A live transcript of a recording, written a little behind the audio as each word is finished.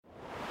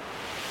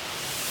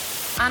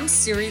I'm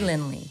Siri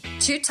Lindley,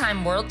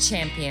 two-time world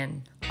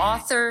champion,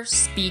 author,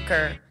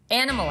 speaker,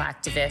 animal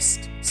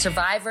activist,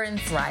 survivor, and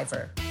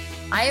thriver.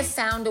 I have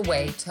found a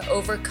way to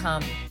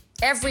overcome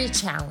every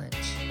challenge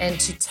and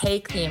to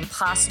take the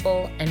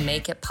impossible and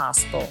make it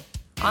possible.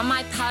 On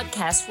my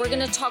podcast, we're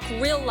going to talk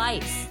real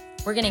life.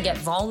 We're going to get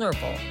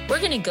vulnerable. We're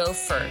going to go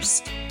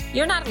first.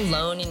 You're not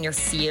alone in your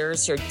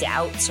fears, your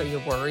doubts, or your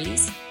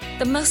worries.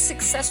 The most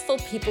successful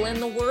people in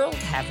the world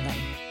have them.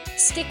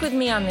 Stick with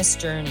me on this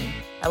journey.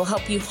 I will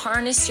help you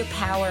harness your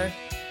power,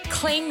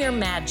 claim your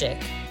magic,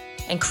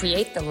 and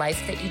create the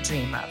life that you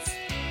dream of.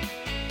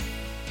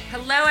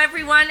 Hello,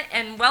 everyone,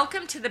 and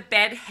welcome to the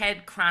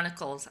Bedhead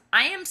Chronicles.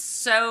 I am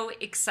so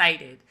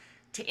excited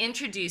to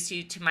introduce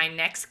you to my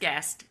next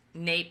guest,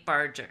 Nate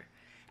Barger.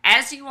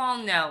 As you all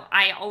know,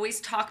 I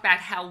always talk about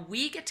how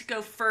we get to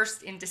go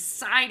first in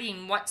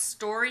deciding what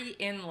story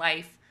in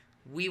life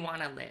we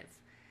want to live.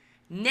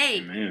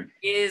 Nate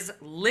is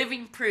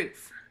living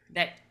proof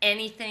that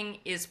anything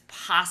is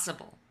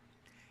possible.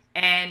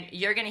 And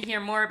you're going to hear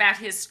more about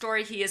his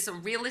story. He is a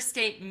real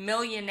estate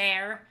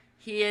millionaire.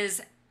 He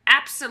is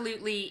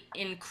absolutely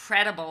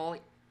incredible.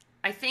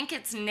 I think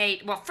it's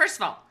Nate. Well, first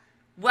of all,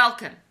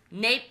 welcome,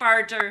 Nate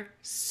Barger.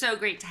 So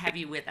great to have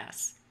you with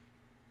us.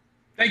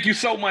 Thank you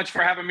so much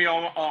for having me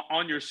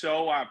on your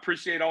show. I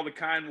appreciate all the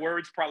kind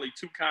words, probably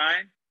too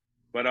kind.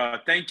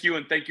 But thank you,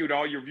 and thank you to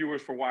all your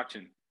viewers for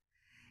watching.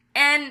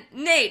 And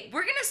Nate,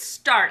 we're going to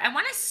start. I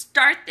want to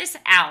start this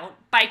out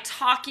by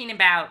talking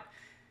about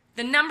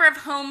the number of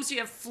homes you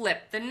have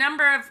flipped, the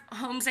number of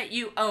homes that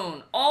you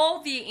own,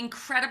 all the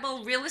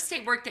incredible real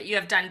estate work that you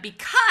have done.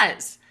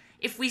 Because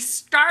if we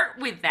start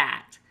with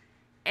that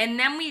and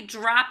then we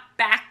drop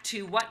back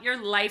to what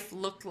your life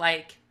looked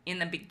like in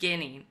the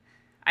beginning,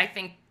 I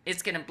think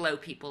it's going to blow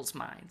people's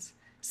minds.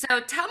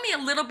 So tell me a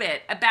little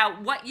bit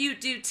about what you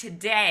do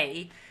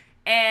today.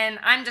 And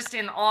I'm just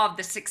in awe of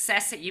the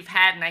success that you've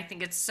had. And I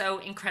think it's so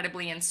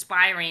incredibly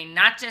inspiring,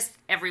 not just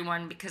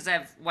everyone because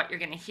of what you're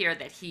going to hear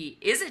that he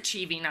is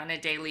achieving on a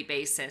daily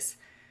basis,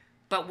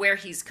 but where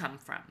he's come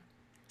from.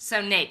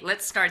 So Nate,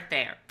 let's start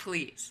there,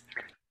 please.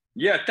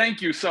 Yeah,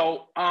 thank you.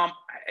 So, I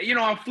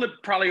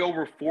flipped probably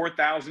over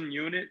 4,000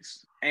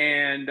 units.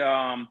 And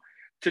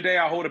today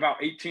I hold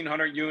about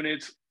 1,800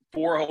 units,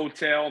 4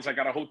 hotels. I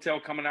got a hotel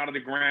coming out of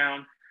the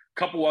ground, a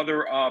couple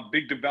other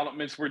big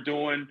developments we're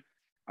doing.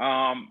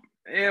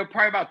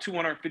 Probably about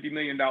 $250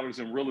 million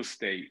in real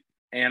estate.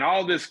 And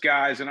all this,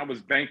 guys, and I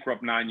was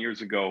bankrupt 9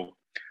 years ago.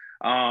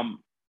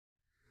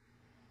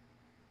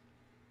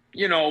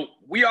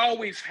 We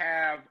always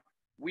have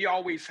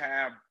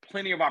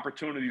plenty of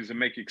opportunities to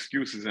make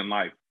excuses in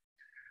life.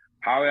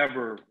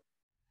 However,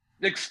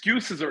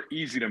 excuses are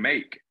easy to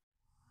make,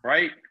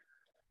 right?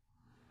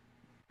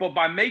 But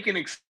by making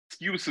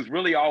excuses,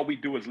 really all we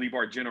do is leave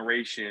our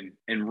generation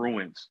in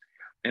ruins.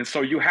 And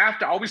so you have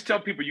to always tell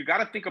people, you got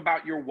to think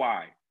about your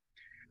why.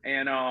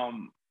 And,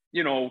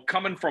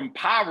 coming from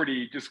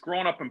poverty, just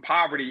growing up in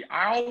poverty,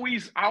 I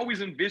always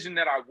envisioned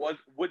that I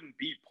wouldn't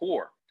be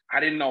poor. I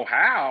didn't know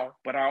how,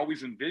 but I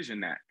always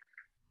envisioned that.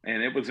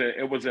 And it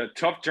was a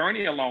tough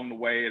journey along the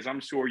way, as I'm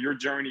sure your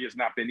journey has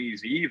not been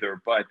easy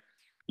either. But,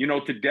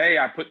 today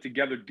I put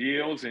together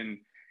deals, and,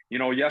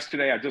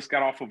 yesterday I just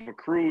got off of a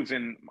cruise,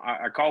 and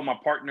I called my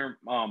partner,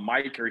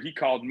 Mike, or he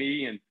called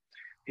me, and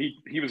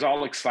he was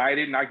all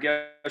excited, and I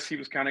guess he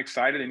was kind of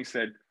excited, and he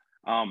said,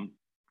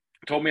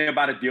 told me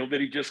about a deal that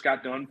he just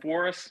got done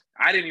for us.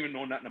 I didn't even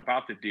know nothing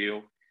about the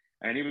deal.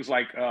 And he was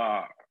like,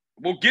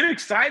 well, get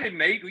excited,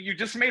 Nate. You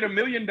just made $1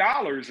 million,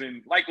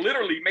 and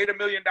literally made $1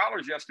 million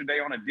yesterday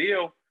on a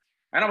deal.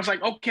 And I was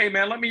like, okay,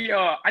 man, let me,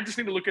 I just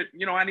need to look at,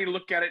 I need to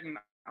look at it, and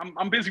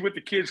I'm busy with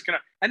the kids.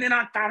 And then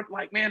I thought,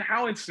 man,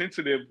 how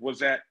insensitive was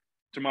that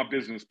to my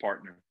business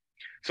partner?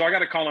 So I got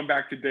to call him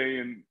back today,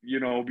 and,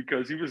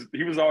 because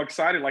he was all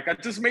excited. Like, I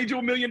just made you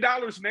 $1 million,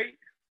 Nate.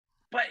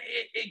 But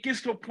it gets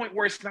to a point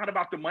where it's not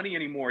about the money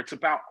anymore. It's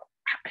about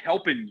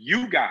helping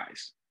you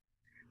guys,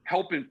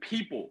 helping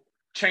people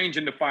change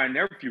and define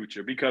their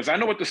future, because I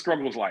know what the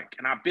struggle is like,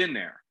 and I've been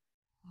there.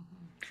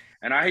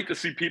 And I hate to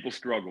see people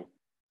struggle.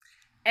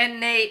 And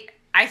Nate,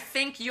 I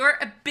think your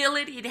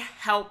ability to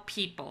help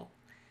people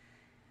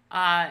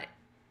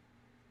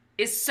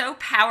is so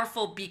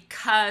powerful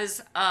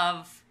because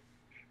of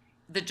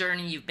the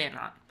journey you've been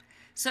on.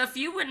 So if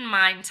you wouldn't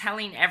mind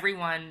telling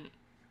everyone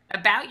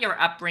about your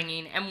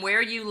upbringing and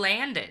where you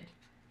landed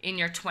in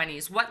your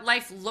 20s, what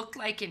life looked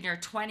like in your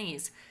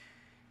 20s.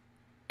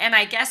 And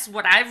I guess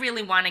what I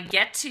really want to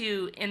get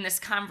to in this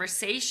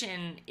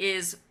conversation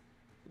is,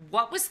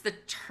 what was the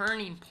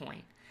turning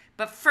point?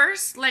 But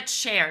first, let's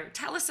share.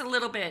 Tell us a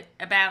little bit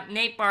about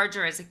Nate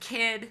Barger as a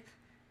kid,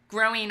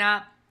 growing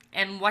up,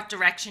 and what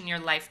direction your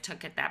life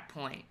took at that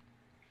point.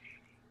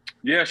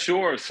 Yeah,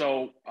 sure.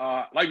 So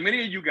like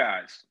many of you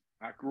guys,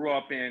 I grew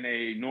up in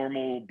a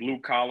normal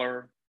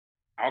blue-collar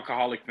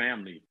alcoholic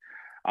family.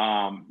 A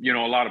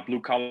lot of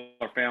blue-collar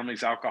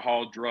families,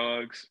 alcohol,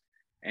 drugs.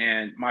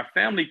 And my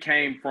family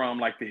came from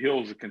the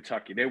hills of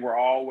Kentucky. They were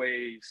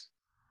always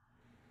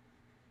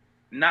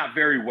not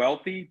very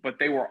wealthy, but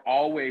they were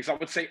always, I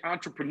would say,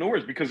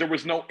 entrepreneurs because there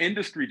was no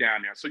industry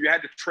down there. So you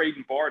had to trade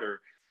and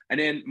barter. And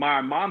then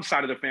my mom's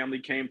side of the family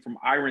came from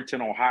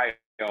Ironton, Ohio,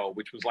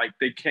 which was like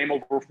they came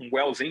over from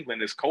Wells,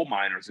 England as coal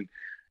miners. And,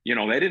 you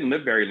know, they didn't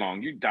live very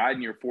long. You died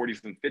in your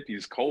 40s and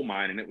 50s coal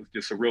mining. It was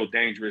just a real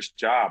dangerous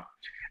job.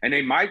 And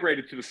they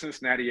migrated to the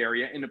Cincinnati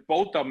area, and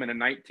both of them in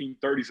the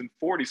 1930s and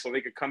 40s, so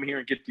they could come here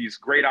and get these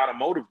great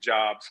automotive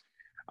jobs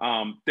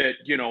that,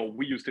 you know,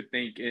 we used to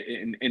think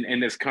in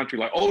this country,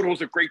 like, oh,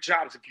 those are great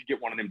jobs if you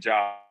get one of them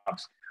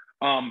jobs.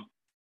 And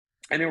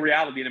in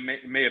reality,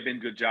 it may have been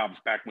good jobs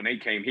back when they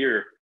came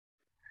here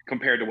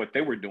compared to what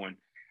they were doing.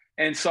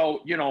 And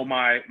so, you know,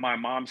 my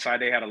mom's side,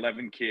 they had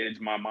 11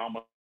 kids. My mom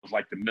was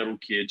like the middle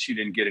kid. She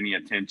didn't get any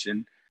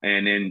attention.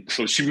 And then,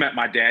 so she met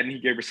my dad and he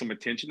gave her some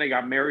attention. They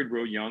got married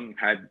real young,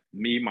 had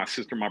me, my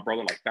sister, my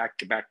brother, like back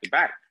to back to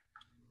back.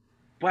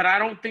 But I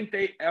don't think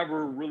they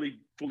ever really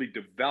fully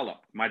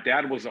developed. My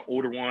dad was the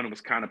older one and was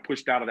kind of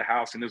pushed out of the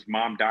house, and his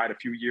mom died a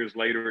few years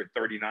later at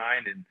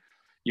 39. And,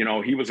 you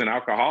know, he was an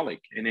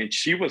alcoholic, and then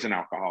she was an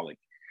alcoholic.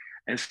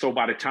 And so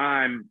by the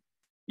time,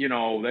 you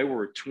know, they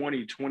were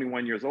 20,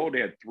 21 years old,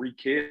 they had 3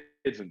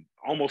 kids and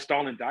almost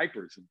all in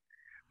diapers.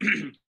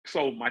 And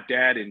so my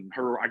dad and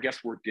her, I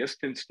guess, were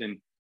distanced and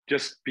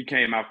just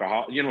became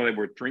alcoholic. You know, they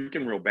were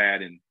drinking real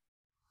bad. And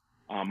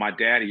my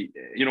daddy,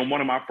 you know,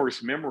 one of my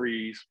first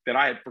memories that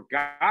I had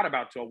forgot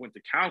about till I went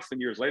to counseling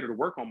years later to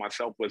work on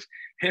myself was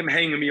him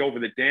hanging me over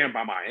the dam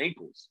by my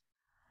ankles.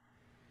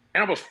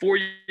 And I was 4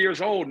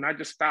 years old, and I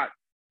just thought,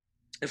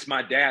 it's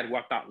my dad who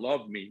I thought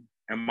loved me.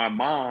 And my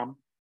mom,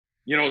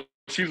 you know,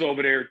 she's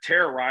over there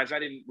terrorized. I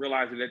didn't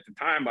realize it at the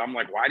time, but I'm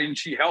like, why didn't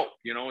she help?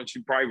 You know, and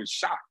she probably was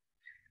shocked.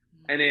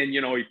 And then, you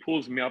know, he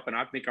pulls me up and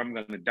I think I'm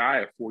going to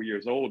die at 4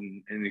 years old,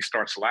 and he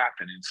starts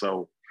laughing. And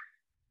so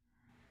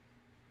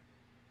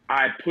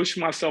I pushed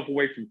myself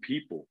away from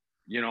people.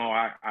 You know,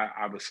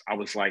 I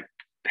was like,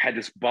 had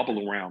this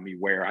bubble around me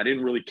where I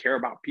didn't really care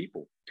about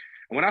people.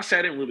 And when I say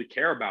I didn't really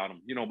care about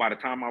them, you know, by the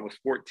time I was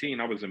 14,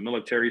 I was in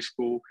military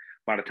school.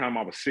 By the time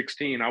I was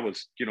 16, I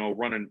was, you know,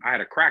 I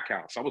had a crack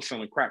house. I was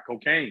selling crack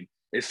cocaine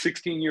at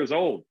 16 years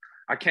old.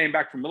 I came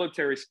back from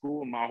military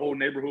school and my whole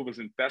neighborhood was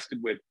infested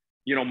with,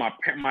 you know,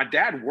 my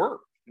dad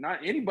worked. Not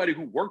anybody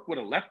who worked would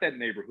have left that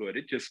neighborhood.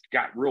 It just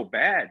got real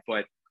bad.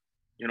 But,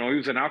 you know, he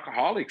was an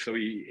alcoholic. So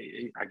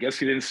I guess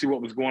he didn't see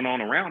what was going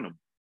on around him.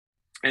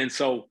 And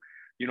so,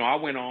 you know, I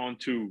went on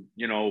to,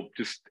 you know,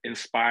 just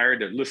inspired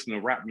to listen to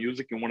rap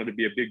music and wanted to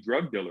be a big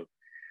drug dealer.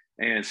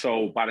 And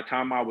so by the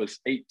time I was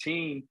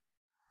 18,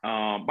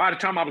 by the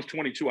time I was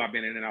 22, I've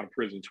been in and out of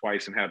prison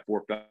twice and had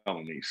 4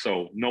 felonies.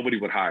 So nobody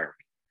would hire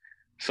me.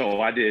 So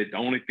I did the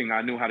only thing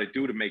I knew how to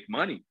do to make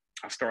money.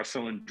 I started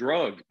selling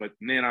drugs, but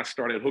then I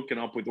started hooking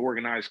up with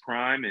organized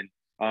crime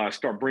and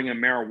start bringing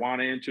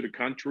marijuana into the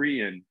country.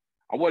 And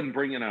I wasn't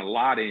bringing a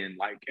lot in.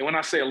 Like, and when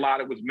I say a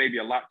lot, it was maybe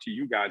a lot to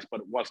you guys,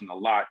 but it wasn't a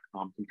lot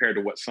compared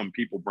to what some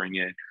people bring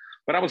in.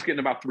 But I was getting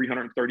about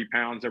 330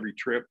 pounds every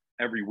trip,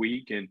 every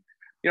week. And,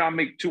 you know, I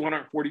make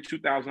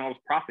 $242,000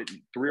 profit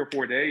in 3 or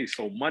 4 days.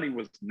 So money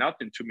was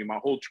nothing to me. My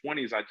whole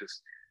 20s, I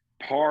just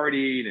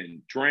partied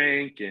and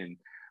drank, and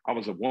I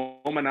was a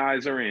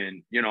womanizer,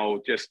 and, you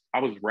know, just, I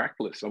was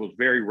reckless. I was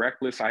very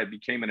reckless. I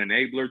became an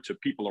enabler to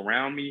people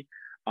around me,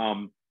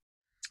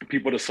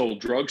 people that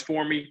sold drugs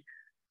for me.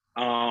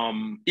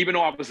 Even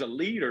though I was a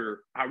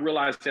leader, I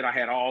realized that I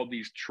had all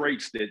these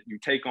traits that you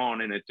take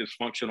on in a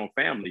dysfunctional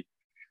family.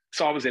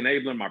 So I was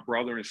enabling my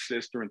brother and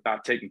sister and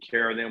thought taking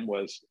care of them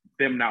was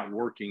them not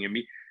working, and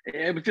me.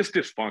 It was just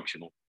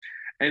dysfunctional.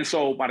 And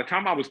so by the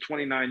time I was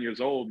 29 years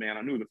old, man,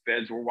 I knew the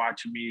feds were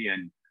watching me,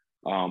 and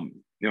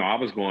you know, I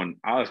was going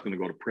to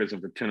go to prison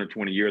for 10 or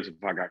 20 years if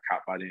I got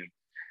caught by them.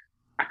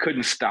 I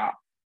couldn't stop.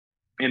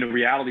 And the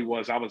reality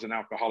was I was an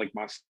alcoholic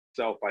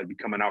myself. I'd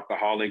become an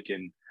alcoholic,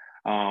 and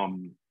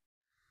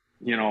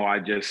you know, I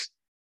just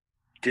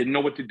didn't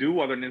know what to do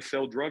other than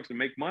sell drugs to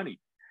make money.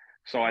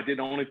 So I did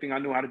the only thing I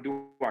knew how to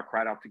do. I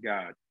cried out to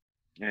God,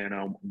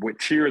 and with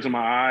tears in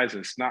my eyes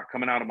and snot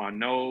coming out of my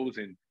nose.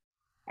 And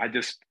I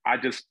just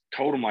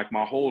told him, like,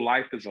 my whole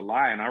life is a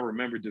lie. And I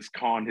remember just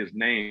calling his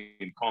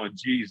name, calling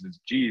Jesus,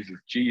 Jesus,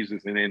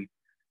 Jesus. And then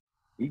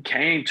he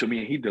came to me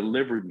and he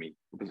delivered me.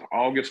 It was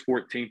August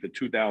 14th of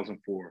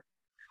 2004.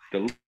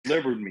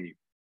 Delivered me.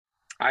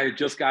 I had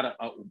just got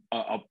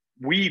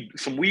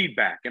some weed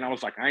back. And I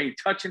was like, I ain't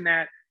touching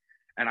that.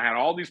 And I had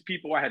all these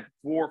people. I had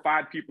 4 or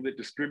 5 people that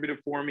distributed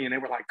for me. And they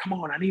were like, come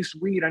on, I need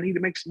some weed. I need to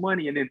make some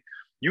money. And then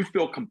you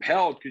feel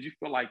compelled because you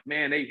feel like,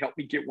 man, they helped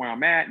me get where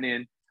I'm at. And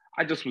then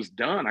I just was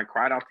done. I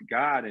cried out to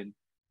God, and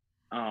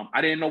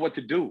I didn't know what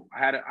to do. I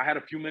had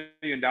a few $1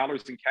 million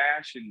in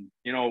cash, and,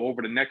 you know,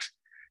 over the next,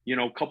 you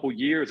know, couple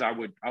years, I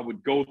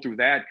would go through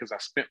that because I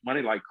spent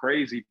money like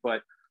crazy.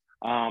 But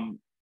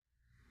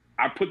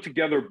I put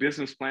together a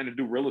business plan to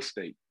do real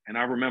estate. And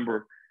I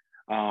remember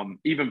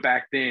even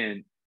back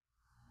then,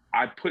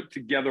 I put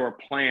together a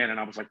plan, and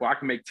I was like, well, I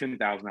can make $10,000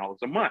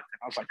 a month. And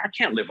I was like, I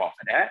can't live off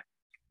of that.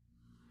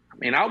 I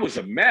mean, I was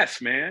a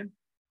mess, man.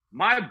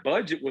 My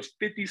budget was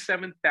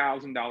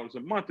 $57,000 a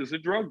month as a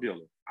drug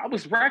dealer. I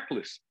was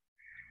reckless.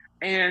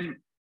 And,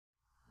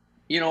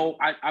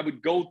 I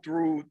would go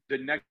through the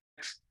next,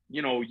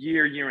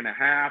 year and a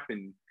half.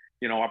 And,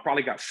 I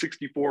probably got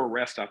 64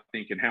 arrests, I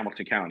think, in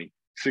Hamilton County,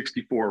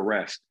 64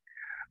 arrests.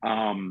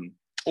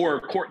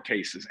 Or court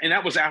cases. And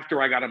that was after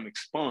I got them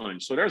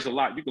expunged. So there's a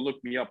lot. You can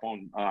look me up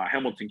on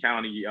Hamilton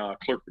County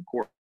Clerk of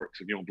Courts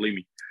if you don't believe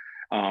me.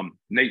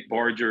 Nate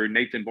Barger,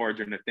 Nathan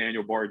Barger,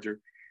 Nathaniel Barger.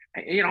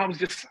 And, I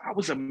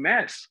was a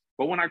mess.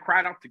 But when I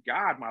cried out to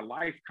God, my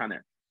life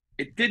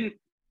it didn't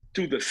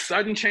do the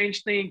sudden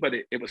change thing, but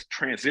it was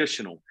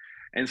transitional.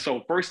 And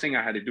so first thing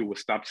I had to do was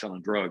stop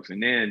selling drugs.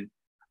 And then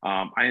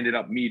I ended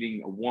up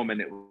meeting a woman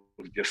that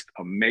was just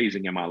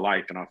amazing in my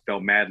life. And I fell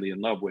madly in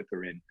love with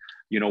her. And,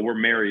 we're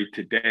married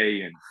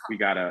today and we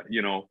got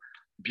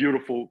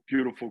beautiful,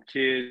 beautiful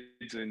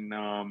kids. And,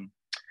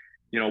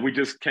 we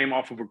just came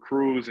off of a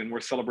cruise and we're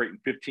celebrating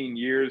 15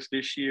 years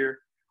this year.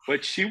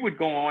 But she would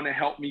go on and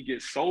help me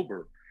get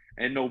sober.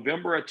 In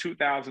November of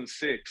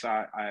 2006,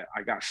 I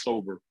got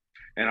sober.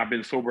 And I've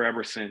been sober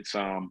ever since.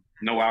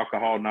 No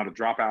alcohol, not a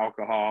drop of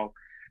alcohol.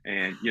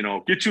 And,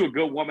 get you a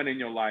good woman in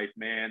your life,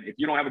 man. If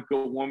you don't have a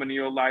good woman in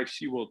your life,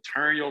 she will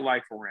turn your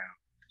life around.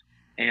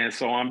 And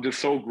so I'm just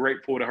so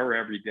grateful to her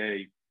every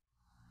day.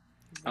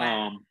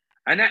 Wow.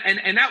 And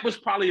that was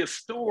probably a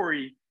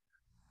story,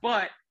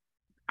 but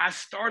I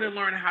started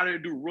learning how to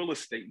do real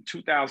estate in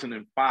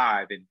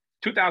 2005. In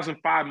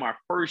 2005, my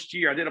first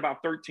year, I did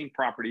about 13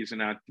 properties,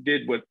 and I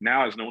did what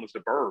now is known as the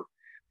BRRRR: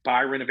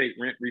 buy, renovate,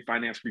 rent,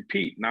 refinance,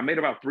 repeat. And I made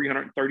about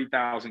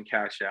 $330,000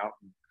 cash out.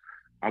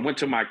 I went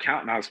to my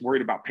accountant. I was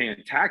worried about paying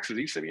taxes.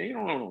 He said, "Yeah, you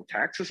don't owe no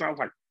taxes." I was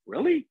like,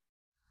 "Really?"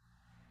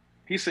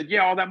 He said,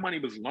 "Yeah, all that money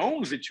was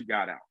loans that you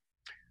got out."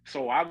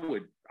 So I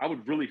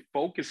would really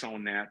focus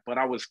on that, but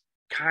I was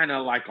kind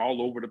of like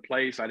all over the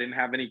place. I didn't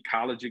have any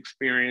college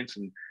experience,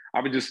 and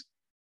I was just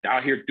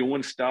out here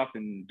doing stuff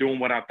and doing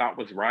what I thought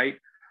was right.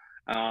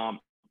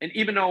 And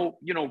even though,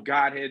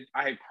 I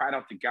had cried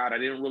out to God, I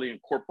didn't really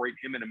incorporate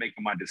him into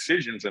making my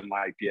decisions in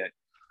life yet.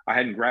 I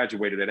hadn't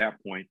graduated at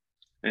that point.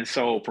 And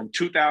so from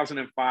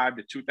 2005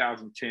 to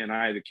 2010,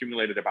 I had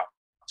accumulated about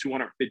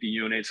 250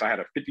 units. I had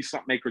a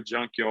 50-something acre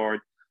junkyard.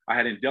 I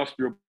had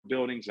industrial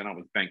buildings, and I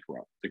was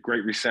bankrupt. The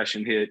Great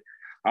Recession hit.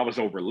 I was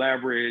over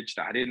leveraged.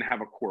 I didn't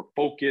have a core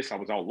focus. I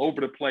was all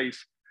over the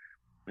place.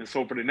 And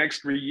so for the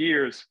next 3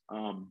 years,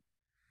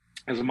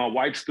 as my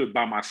wife stood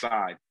by my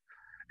side,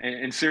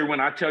 and Sarah,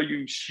 when I tell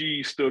you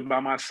she stood by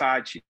my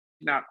side, she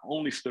not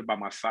only stood by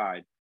my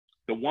side,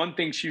 the one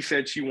thing she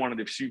said she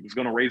wanted if she was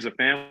going to raise a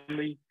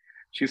family,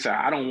 she said,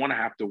 "I don't want to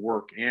have to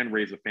work and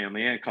raise a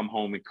family and come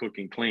home and cook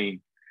and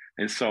clean."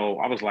 And so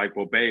I was like,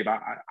 "Well, babe,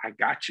 I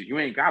got you. You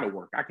ain't got to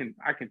work. I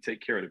can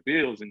take care of the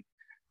bills." And,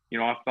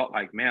 I felt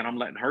like, man, I'm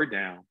letting her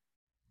down.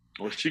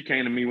 Well, she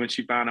came to me when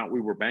she found out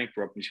we were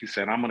bankrupt, and she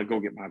said, "I'm going to go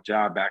get my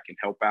job back and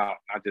help out."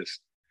 I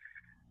just,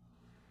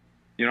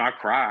 I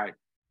cried.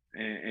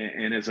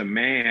 And as a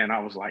man, I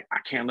was like, I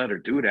can't let her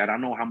do that. I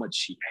know how much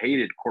she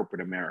hated corporate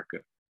America.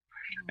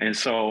 And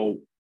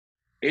so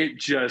it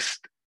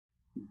just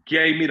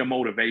gave me the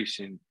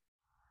motivation.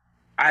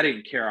 I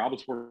didn't care. I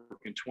was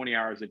working 20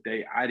 hours a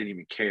day. I didn't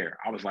even care.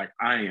 I was like,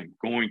 I am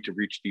going to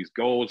reach these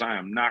goals. I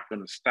am not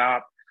going to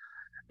stop.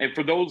 And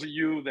for those of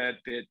you that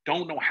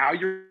don't know how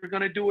you're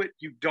going to do it,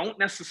 you don't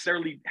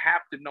necessarily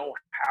have to know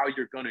how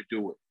you're going to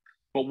do it.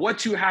 But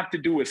what you have to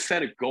do is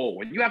set a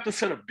goal, and you have to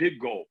set a big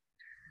goal.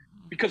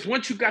 Because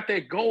once you got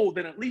that goal,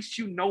 then at least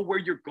you know where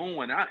you're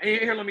going.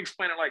 Here, let me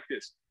explain it like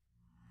this.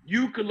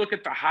 You could look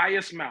at the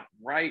highest mountain,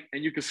 right?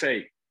 And you could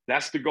say,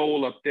 that's the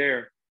goal up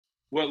there.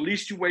 Well, at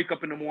least you wake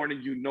up in the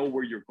morning, you know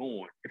where you're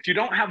going. If you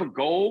don't have a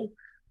goal,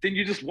 then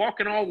you're just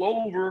walking all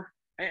over,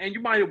 and you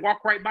might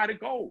walk right by the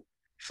goal.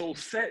 So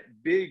set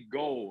big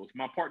goals.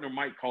 My partner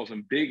Mike calls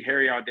them big,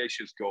 hairy,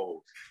 audacious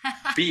goals.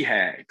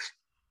 BHAGs.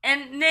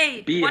 And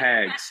Nate, one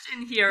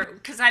question here,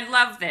 because I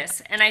love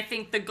this, and I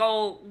think the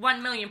goal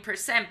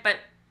 1,000,000%, but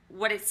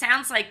what it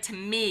sounds like to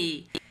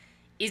me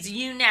is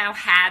you now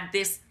had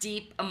this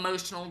deep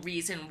emotional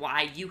reason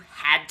why you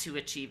had to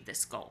achieve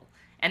this goal,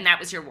 and that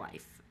was your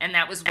wife, and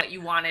that was what you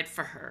wanted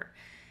for her.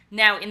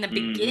 Now, in the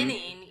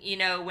beginning,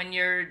 when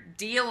you're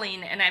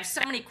dealing, and I have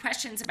so many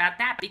questions about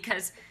that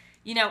because,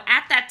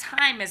 at that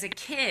time as a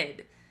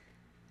kid,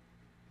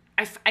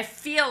 I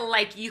feel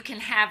like you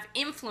can have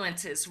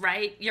influences,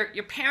 right?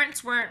 Your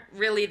parents weren't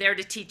really there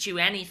to teach you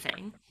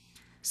anything.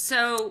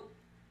 So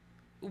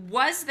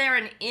was there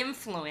an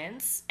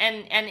influence?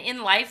 And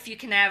in life, you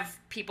can have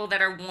people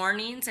that are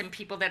warnings and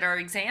people that are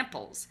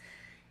examples.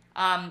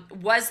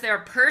 Was there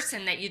a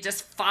person that you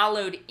just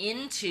followed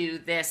into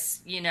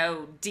this,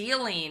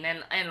 dealing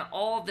and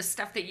all the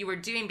stuff that you were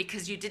doing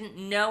because you didn't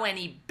know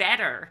any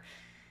better?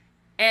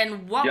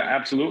 And what? Yeah,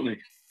 absolutely.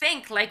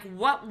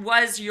 What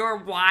was your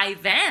why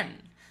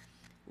then?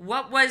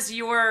 What was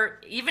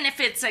your, even if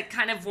it's a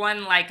kind of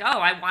one like, oh,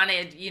 I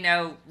wanted,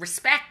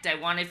 respect, I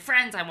wanted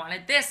friends, I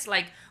wanted this,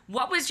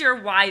 what was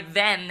your why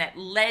then that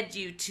led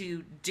you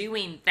to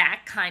doing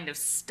that kind of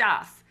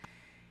stuff?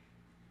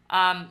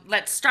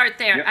 Let's start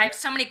there. Yep. I have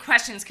so many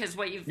questions because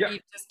what you've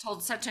Yep. just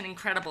told such an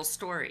incredible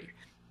story.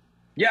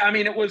 Yeah, I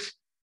mean, it was,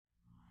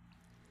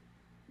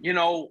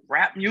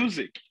 rap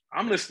music.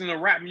 I'm listening to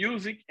rap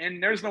music,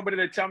 and there's nobody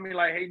that tell me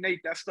like, "Hey,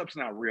 Nate, that stuff's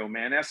not real,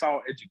 man. That's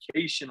all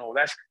educational.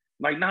 That's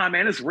like, nah,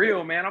 man, it's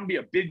real, man. I'm gonna be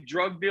a big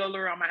drug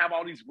dealer. I'm gonna have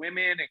all these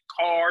women and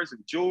cars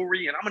and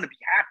jewelry, and I'm gonna be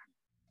happy,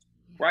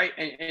 right?"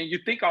 And you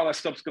think all that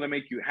stuff's gonna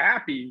make you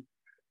happy,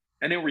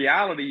 and in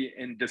reality,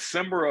 in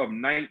December of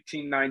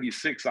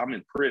 1996, I'm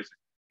in prison,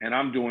 and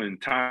I'm doing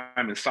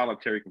time in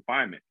solitary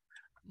confinement.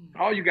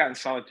 All you got in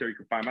solitary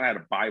confinement, I had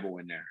a Bible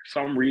in there, so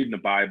I'm reading the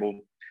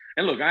Bible.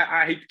 And look,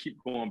 I hate to keep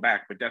going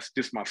back, but that's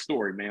just my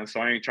story, man.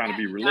 So I ain't trying to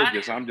be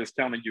religious. I'm just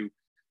telling you,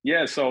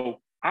 yeah.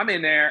 So I'm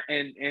in there,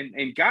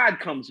 and God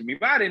comes to me,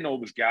 but I didn't know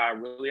it was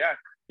God really.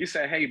 He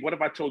said, "Hey, what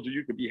if I told you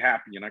you could be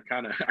happy?" And I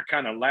kind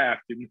of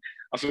laughed, and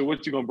I said,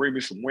 "What, you gonna bring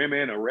me some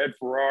women, a red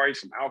Ferrari,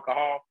 some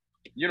alcohol,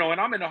 And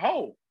I'm in a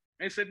hole.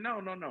 And he said, "No,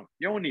 no, no,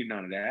 you don't need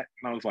none of that."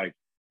 And I was like,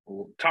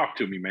 "Well, talk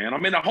to me, man.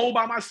 I'm in a hole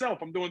by myself.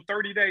 I'm doing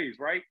 30 days,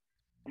 right?"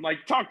 I'm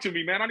like, "Talk to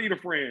me, man. I need a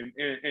friend."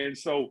 And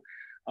so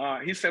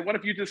he said, "What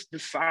if you just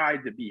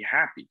decide to be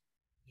happy?"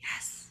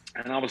 Yes.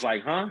 And I was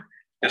like, "Huh?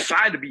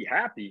 Decide to be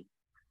happy?"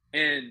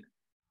 And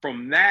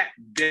from that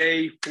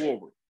day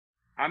forward,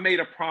 I made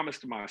a promise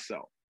to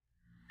myself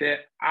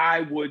that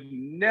I would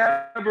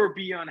never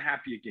be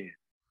unhappy again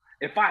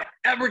if I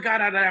ever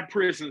got out of that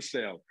prison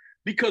cell.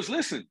 Because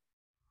listen,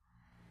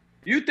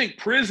 you think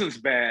prison's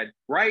bad,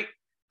 right?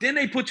 Then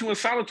they put you in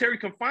solitary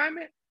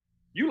confinement.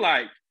 You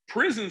like,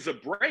 prison's a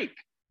break,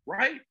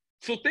 right?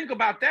 So think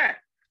about that.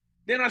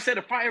 Then I said,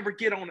 if I ever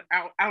get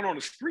out on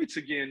the streets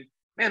again,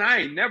 man, I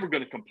ain't never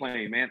gonna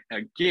complain, man.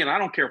 Again, I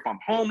don't care if I'm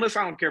homeless.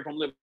 I don't care if I'm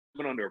living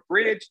under a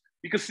bridge,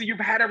 because see, you've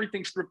had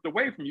everything stripped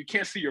away from you. You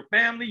can't see your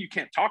family. You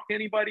can't talk to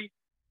anybody.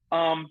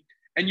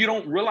 And you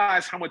don't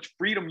realize how much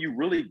freedom you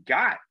really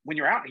got when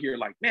you're out here.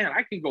 Like, man,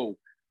 I can go,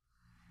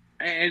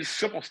 and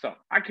simple stuff.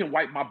 I can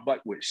wipe my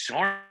butt with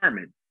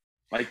Charmin.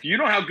 Like, you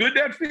know how good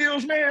that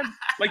feels, man?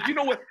 Like, you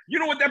know what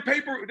that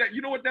paper,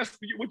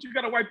 what you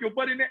got to wipe your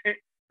butt in there? And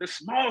the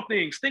small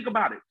things, think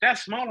about it.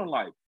 That's small in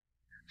life.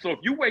 So if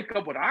you wake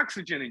up with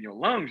oxygen in your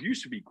lungs, you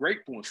should be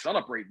grateful and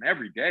celebrating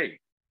every day.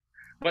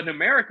 But in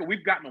America,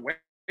 we've gotten away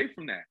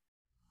from that.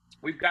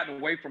 We've gotten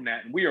away from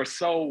that. And we are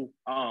so,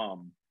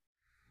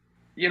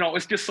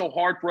 it's just so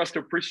hard for us to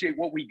appreciate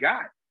what we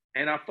got.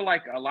 And I feel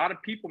like a lot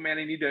of people, man,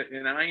 they need to,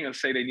 and I ain't gonna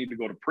say they need to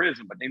go to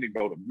prison, but they need to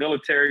go to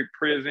military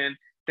prison.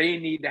 They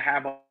need to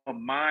have a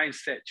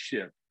mindset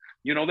shift.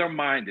 Their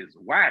mind is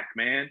whack,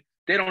 man.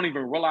 They don't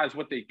even realize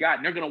what they got.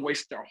 And they're gonna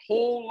waste their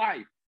whole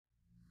life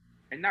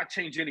and not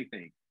change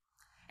anything.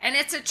 And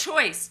it's a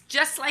choice,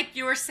 just like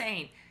you were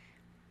saying.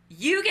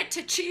 You get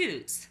to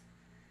choose.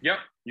 Yep.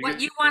 What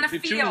you want to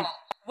feel,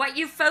 what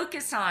you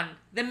focus on,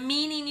 the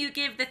meaning you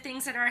give the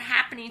things that are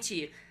happening to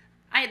you.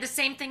 I had the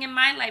same thing in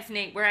my life,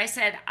 Nate, where I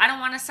said, I don't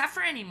want to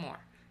suffer anymore.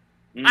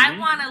 Mm-hmm. I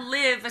want to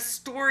live a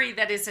story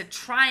that is a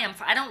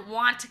triumph. I don't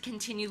want to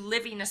continue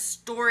living a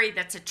story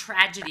that's a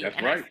tragedy. That's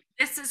and right.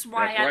 This is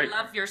why I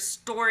love your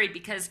story,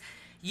 because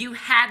you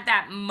had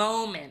that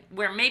moment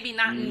where maybe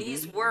not in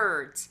these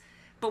words,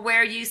 but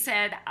where you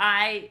said,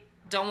 I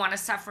don't want to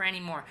suffer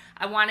anymore.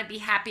 I want to be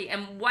happy.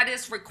 And what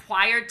is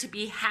required to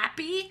be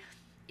happy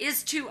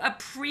is to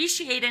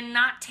appreciate and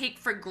not take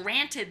for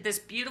granted this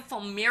beautiful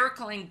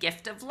miracle and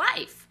gift of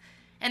life.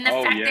 And the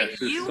fact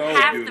that you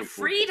have the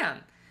freedom.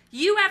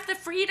 You have the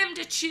freedom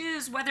to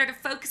choose whether to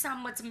focus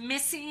on what's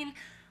missing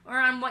or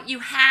on what you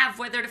have,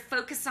 whether to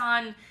focus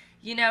on,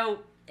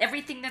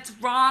 everything that's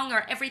wrong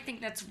or everything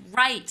that's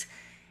right.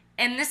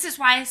 And this is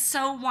why I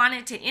so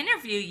wanted to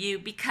interview you,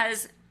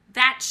 because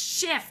that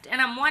shift, and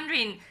I'm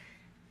wondering,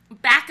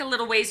 back a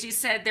little ways, you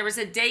said there was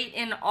a date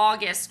in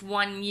August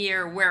one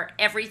year where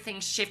everything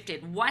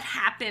shifted. What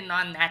happened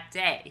on that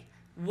day?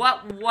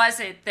 What was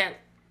it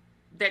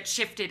that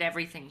shifted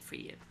everything for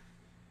you?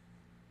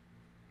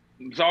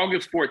 It was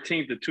August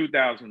 14th of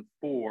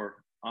 2004.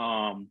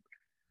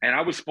 And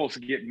I was supposed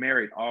to get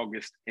married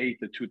August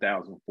 8th of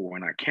 2004.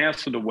 And I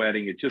canceled the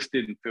wedding. It just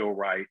didn't feel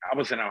right. I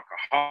was an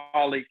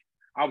alcoholic.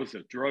 I was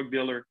a drug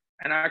dealer.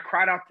 And I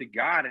cried out to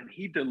God, and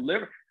he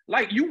delivered.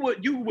 Like, you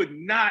would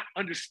not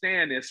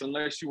understand this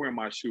unless you were in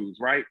my shoes,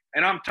 right?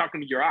 And I'm talking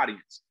to your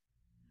audience.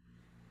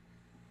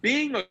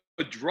 Being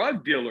a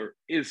drug dealer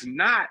is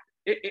not,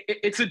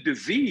 it's a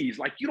disease.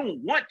 Like, you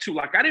don't want to.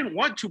 Like, I didn't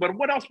want to, but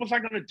what else was I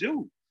going to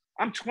do?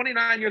 I'm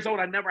 29 years old.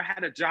 I never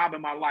had a job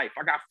in my life.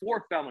 I got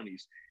 4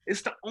 felonies.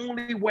 It's the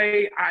only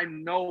way I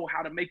know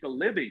how to make a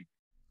living.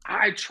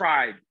 I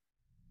tried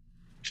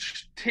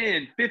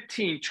 10,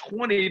 15,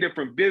 20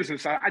 different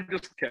businesses. I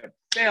just kept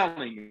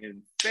failing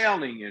and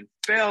failing and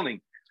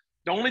failing.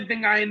 The only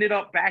thing I ended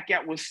up back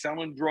at was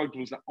selling drugs.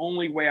 Was the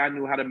only way I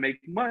knew how to make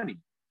money.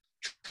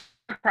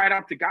 I cried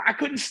out to God. I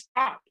couldn't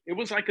stop. It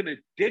was like an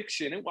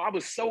addiction. I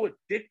was so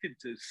addicted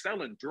to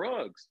selling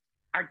drugs.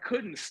 I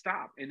couldn't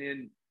stop. And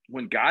then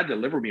when God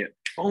delivered me,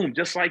 boom,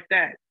 just like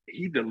that,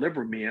 he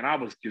delivered me, and I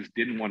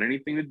didn't want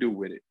anything to do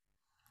with it.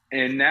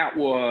 And that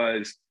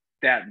was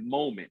that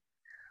moment.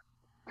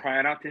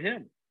 crying out to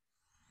him.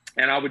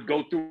 And I would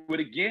go through it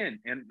again.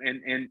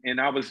 And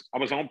I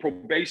was on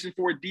probation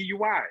for a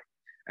DUI.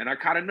 And I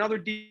caught another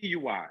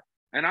DUI.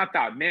 And I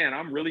thought, man,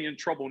 I'm really in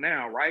trouble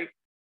now, right?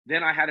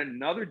 Then I had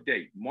another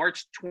date,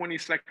 March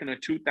 22nd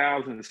of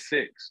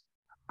 2006.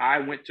 I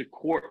went to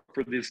court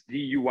for this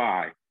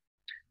DUI,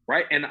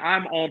 right? And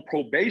I'm on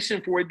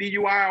probation for a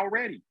DUI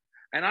already.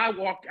 And I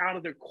walked out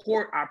of the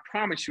court, I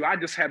promise you, I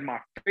just had my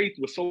faith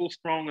was so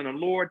strong in the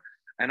Lord.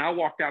 And I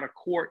walked out of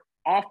court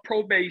off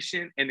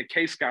probation and the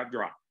case got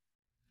dropped,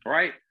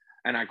 right?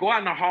 And I go out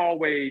in the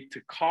hallway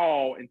to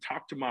call and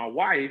talk to my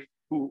wife,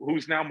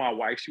 who's now my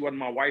wife. She wasn't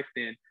my wife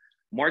then.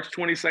 March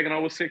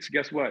 22nd, 06,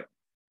 guess what?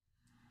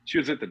 She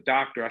was at the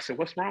doctor. I said,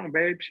 what's wrong,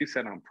 babe? She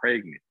said, I'm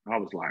pregnant. I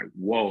was like,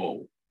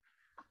 whoa,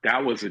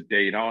 that was a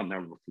date I'll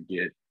never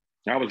forget.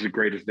 That was the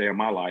greatest day of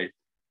my life.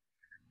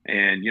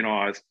 And, you know,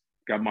 I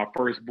got my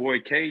first boy,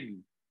 Caden,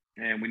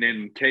 and we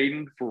named him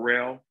Caden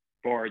Pharrell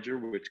Barger,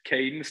 which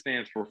Caden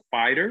stands for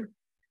fighter,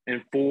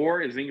 and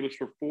 4 is English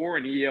for 4,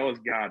 and EL is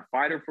God,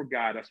 fighter for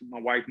God. That's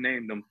what my wife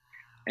named him.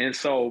 And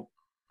so,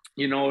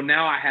 you know,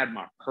 now I had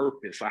my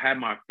purpose. I had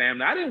my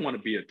family. I didn't want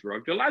to be a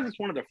drug dealer. I just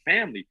wanted a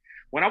family.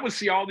 When I would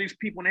see all these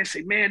people and they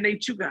say, man,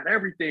 Nate, you got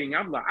everything.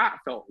 I'm like, I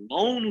felt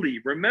lonely.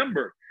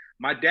 Remember,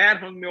 my dad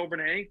hung me over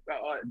the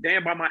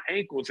down by my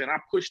ankles and I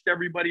pushed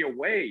everybody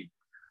away.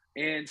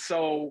 And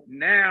so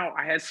now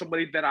I had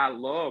somebody that I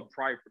loved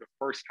probably for the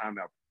first time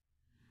ever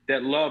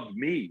that loved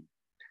me.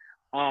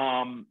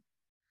 And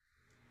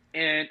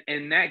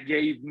that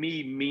gave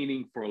me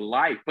meaning for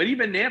life. But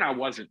even then I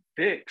wasn't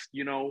fixed,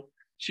 you know.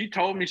 She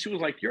told me, she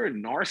was like, you're a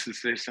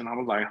narcissist. And I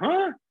was like,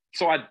 huh?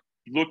 So I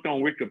looked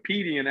on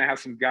Wikipedia and I had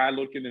some guy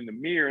looking in the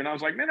mirror. And I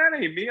was like, man, that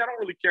ain't me. I don't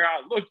really care how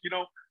I look, you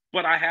know.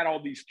 But I had all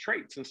these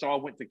traits. And so I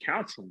went to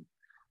counseling.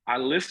 I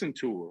listened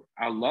to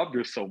her. I loved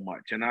her so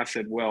much. And I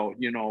said, well,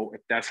 you know,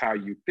 if that's how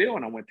you feel.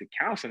 And I went to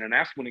counseling. And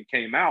that's when it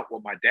came out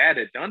what my dad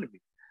had done to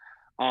me,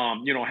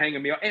 you know,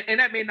 hanging me up. And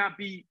that may not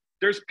be,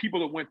 there's people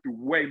that went through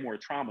way more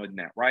trauma than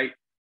that, right?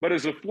 But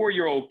as a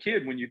 4-year-old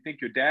kid, when you think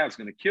your dad's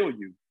going to kill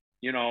you,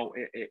 you know,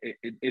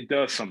 it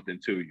does something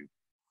to you.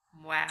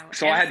 Wow.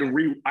 So I had to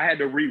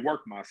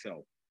rework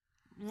myself.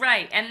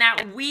 Right. And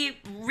that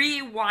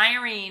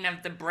rewiring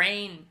of the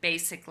brain,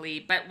 basically.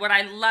 But what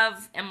I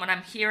love and what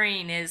I'm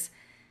hearing is,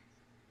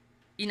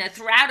 you know,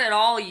 throughout it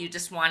all, you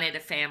just wanted a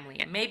family.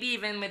 And maybe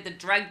even with the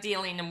drug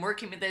dealing and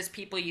working with those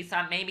people, you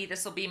thought maybe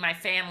this will be my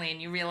family. And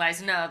you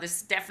realize, no, this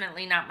is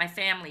definitely not my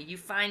family. You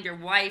find your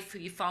wife who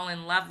you fall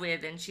in love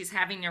with and she's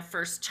having your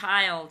first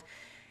child.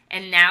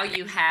 And now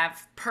you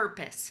have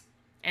purpose.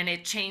 And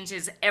it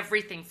changes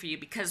everything for you,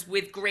 because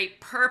with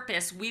great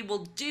purpose, we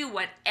will do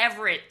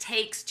whatever it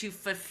takes to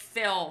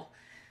fulfill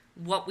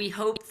what we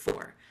hope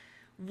for.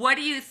 What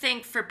do you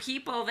think for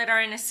people that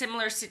are in a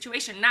similar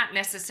situation, not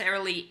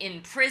necessarily in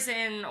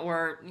prison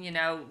or, you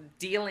know,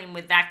 dealing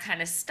with that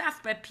kind of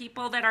stuff, but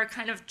people that are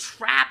kind of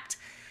trapped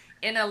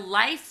in a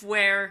life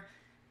where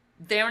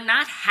they're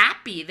not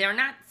happy, they're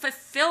not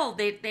fulfilled,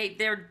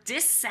 they're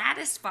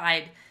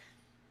dissatisfied?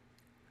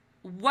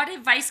 What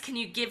advice can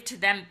you give to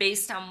them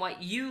based on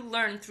what you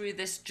learned through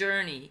this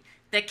journey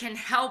that can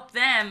help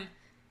them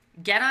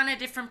get on a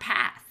different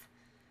path?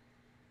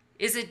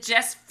 Is it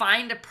just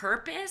find a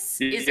purpose?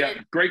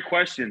 Great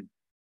question.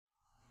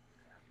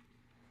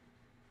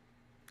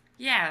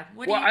 Yeah.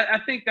 I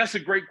think that's a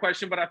great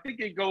question, but I think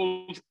it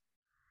goes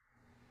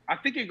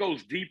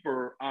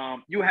deeper.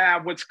 You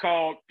have what's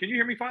called, can you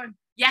hear me fine?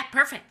 Yeah,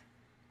 perfect.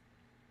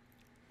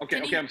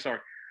 Okay, I'm sorry.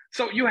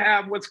 So you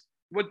have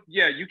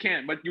yeah, you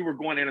can, but you were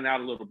going in and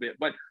out a little bit.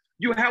 But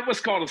you have what's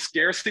called a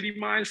scarcity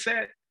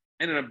mindset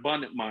and an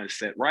abundant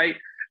mindset, right?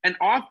 And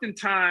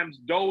oftentimes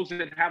those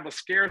that have a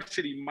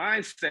scarcity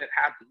mindset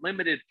have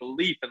limited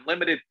belief and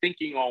limited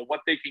thinking on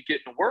what they can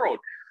get in the world.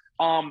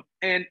 And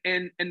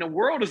the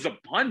world is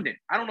abundant.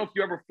 I don't know if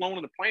you ever flown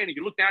on a plane and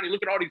you look down, you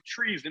look at all these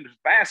trees in this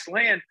vast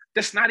land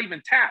that's not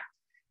even tapped.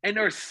 And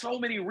there's so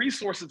many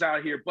resources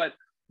out here. But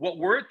what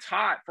we're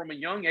taught from a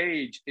young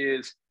age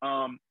is,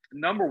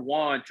 number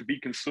one, to be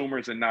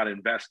consumers and not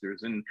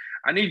investors. And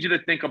I need you to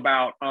think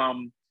about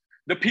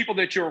the people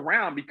that you're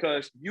around,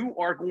 because you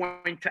are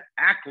going to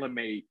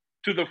acclimate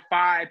to the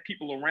 5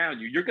 people around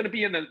you. You're going to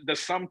be in the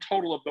sum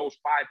total of those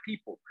 5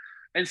 people.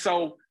 And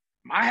so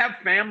I have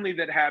family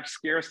that have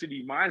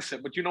scarcity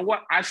mindset, but you know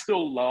what? I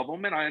still love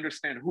them and I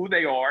understand who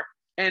they are.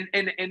 And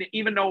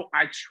even though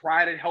I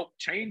try to help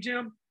change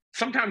them,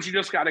 sometimes you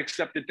just got to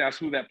accept that that's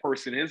who that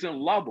person is and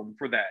love them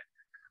for that.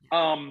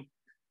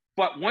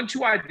 But once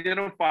you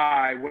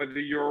identify whether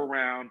you're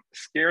around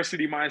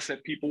scarcity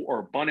mindset people or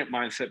abundant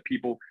mindset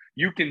people,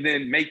 you can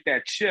then make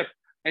that shift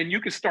and you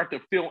can start to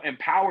feel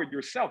empowered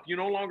yourself. You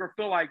no longer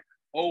feel like,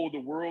 oh, the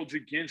world's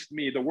against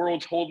me, the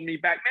world's holding me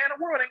back. Man,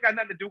 the world ain't got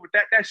nothing to do with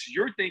that. That's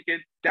your thinking.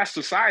 That's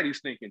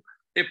society's thinking.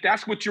 If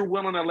that's what you're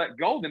willing to let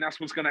go, then that's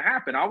what's going to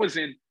happen. I was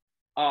in,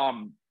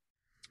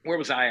 where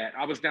was I at?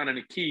 I was down in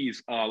the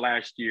Keys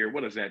last year.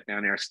 What is that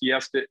down there?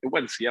 Siesta? It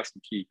wasn't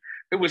Siesta Key.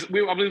 I was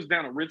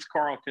down at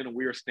Ritz-Carlton, and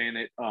we were staying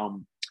at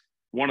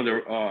one of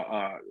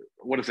the,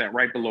 what is that,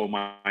 right below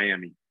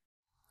Miami.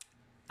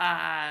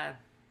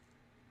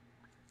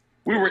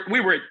 We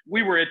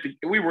were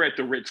at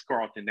the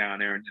Ritz-Carlton down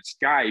there, and this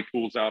guy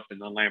pulls up in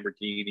the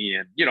Lamborghini,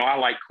 and I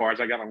like cars.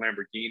 I got a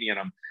Lamborghini, and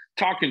I'm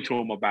talking to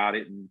him about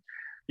it, and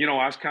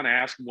I was kind of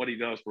asking what he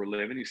does for a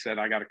living. He said,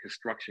 "I got a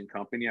construction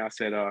company." I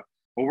said, "Well,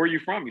 where are you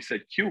from?" He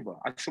said, "Cuba."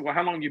 I said, "Well,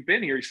 how long you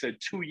been here?" He said,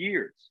 2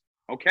 years.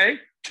 Okay,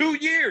 2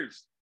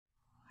 years.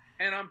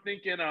 And I'm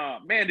thinking,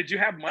 man, did you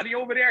have money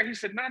over there? He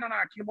said, no,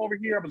 I came over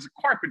here. I was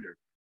a carpenter.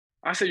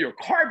 I said, you're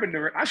a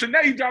carpenter? I said, now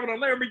you're driving a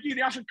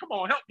Lamborghini. I said, come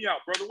on, help me out,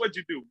 brother. What'd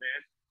you do,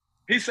 man?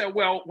 He said,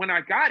 well, when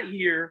I got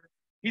here,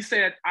 he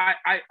said,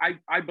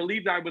 I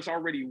believed I was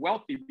already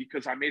wealthy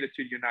because I made it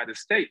to the United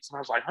States. And I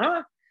was like,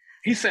 huh?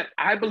 He said,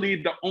 I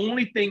believe the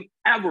only thing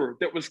ever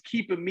that was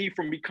keeping me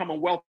from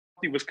becoming wealthy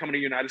was coming to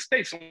the United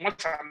States. So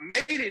once I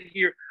made it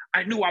here,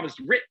 I knew I was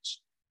rich.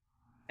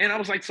 And I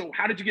was like, so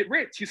how did you get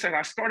rich? He said,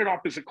 I started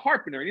off as a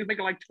carpenter, and he was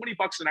making like $20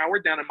 an hour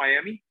down in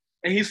Miami.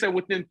 And he said,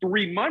 within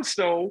 3 months,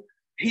 though,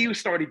 he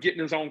started getting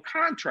his own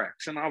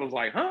contracts. And I was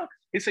like, huh?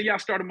 He said, yeah, I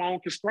started my own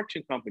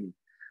construction company.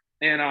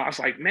 And I was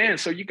like, man,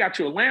 so you got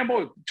to a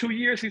Lambo 2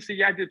 years? He said,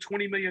 yeah, I did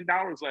 $20 million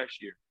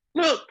last year.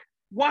 Look,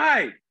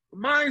 why?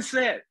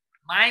 Mindset.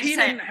 He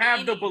didn't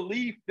have the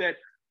belief that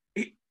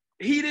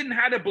he didn't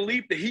have the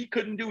belief that he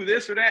couldn't do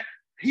this or that.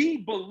 He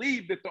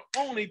believed that the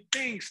only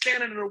thing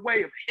standing in the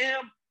way of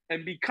him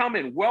and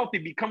becoming wealthy,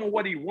 becoming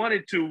what he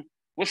wanted to,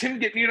 was him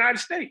getting the United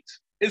States.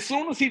 As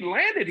soon as he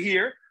landed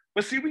here,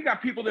 but see, we got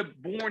people that are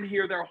born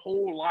here their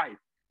whole life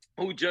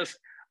who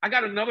I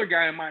got another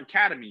guy in my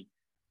academy,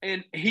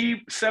 and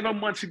 7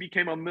 months, he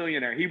became a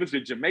millionaire. He was a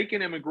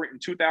Jamaican immigrant in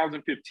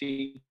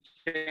 2015,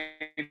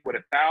 came with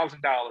 $1,000.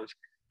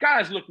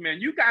 Guys, look, man,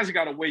 you guys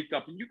got to wake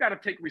up and you got to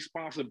take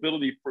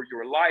responsibility for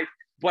your life.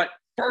 But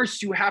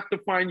first, you have to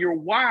find your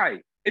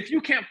why. If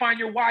you can't find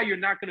your why, you're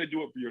not going to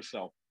do it for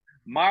yourself.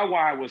 My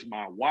why was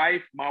my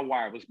wife. My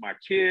why was my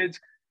kids.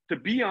 To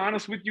be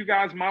honest with you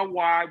guys, my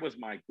why was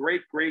my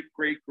great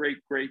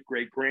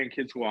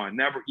grandkids who I'll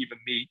never even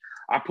meet.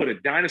 I put a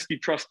dynasty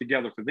trust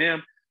together for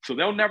them, so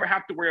they'll never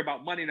have to worry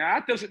about money. Now,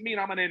 that doesn't mean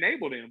I'm going to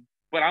enable them,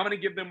 but I'm going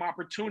to give them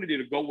opportunity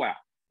to go out,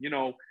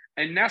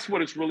 and that's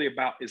what it's really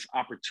about, is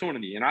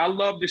opportunity. And I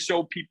love to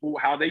show people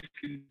how they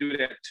can do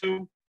that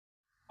too.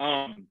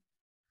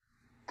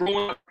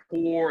 Growing up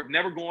poor,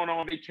 never going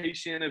on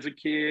vacation as a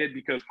kid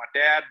because my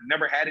dad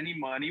never had any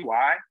money.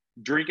 Why?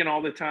 Drinking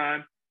all the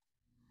time.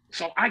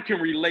 So I can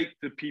relate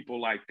to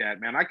people like that,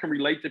 man. I can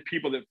relate to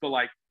people that feel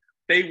like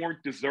they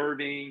weren't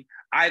deserving.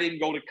 I didn't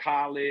go to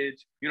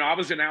college. I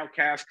was an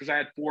outcast because I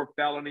had 4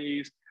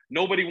 felonies.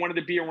 Nobody wanted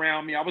to be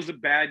around me. I was a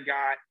bad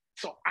guy.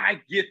 So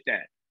I get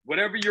that.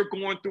 Whatever you're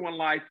going through in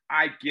life,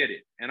 I get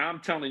it. And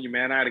I'm telling you,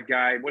 man, I had a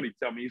guy, what did he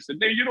tell me? He said,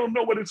 "Nate, you don't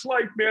know what it's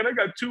like, man. I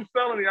got 2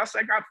 felonies." I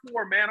said, "I got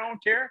 4, man. I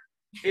don't care."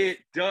 It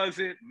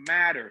doesn't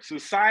matter.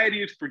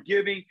 Society is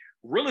forgiving.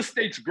 Real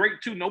estate's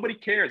great too. Nobody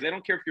cares. They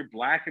don't care if you're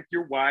black, if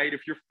you're white,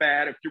 if you're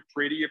fat, if you're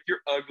pretty, if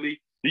you're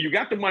ugly. You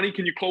got the money,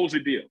 can you close the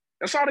deal?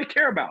 That's all they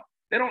care about.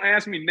 They don't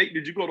ask me, "Nate,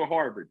 did you go to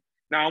Harvard?"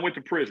 "No, I went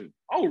to prison."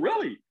 "Oh,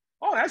 really?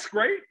 Oh, that's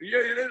great."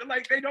 Yeah,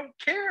 like, they don't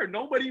care.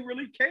 Nobody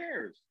really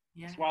cares.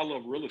 Yeah. That's why I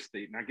love real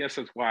estate. And I guess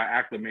that's why I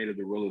acclimated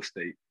to real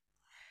estate.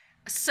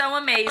 So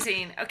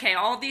amazing. Okay,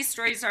 all these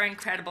stories are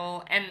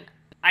incredible. And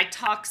I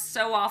talk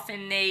so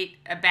often, Nate,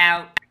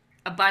 about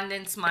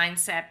abundance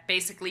mindset,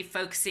 basically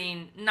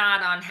focusing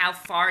not on how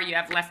far you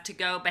have left to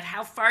go, but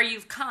how far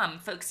you've come,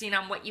 focusing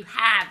on what you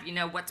have,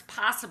 what's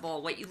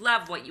possible, what you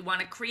love, what you want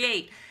to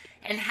create,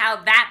 and how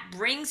that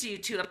brings you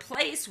to a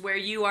place where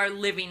you are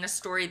living a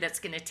story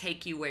that's going to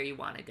take you where you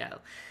want to go.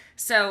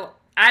 So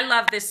I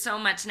love this so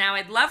much. Now,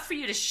 I'd love for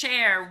you to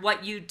share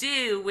what you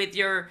do with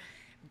your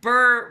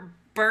Barger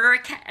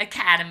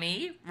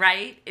Academy,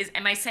 right?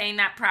 Am I saying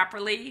that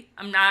properly?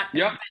 I'm not.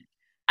 Yep.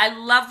 I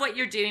love what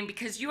you're doing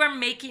because you are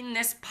making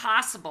this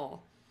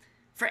possible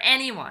for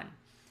anyone.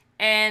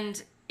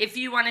 And if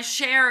you want to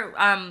share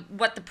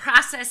what the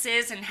process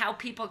is and how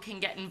people can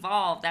get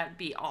involved, that would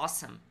be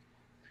awesome.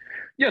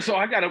 Yeah, so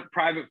I got a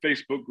private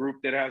Facebook group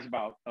that has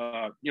about,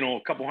 a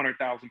couple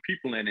 100,000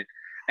 people in it.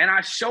 And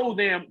I show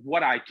them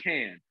what I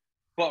can.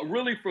 But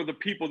really, for the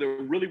people that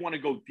really want to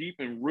go deep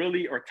and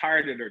really are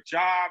tired of their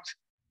jobs,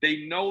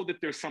 they know that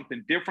there's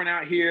something different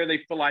out here. They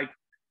feel like,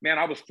 man,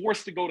 I was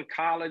forced to go to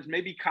college.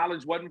 Maybe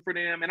college wasn't for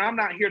them. And I'm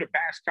not here to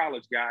bash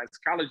college, guys.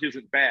 College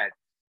isn't bad.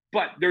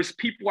 But there's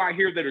people out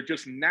here that are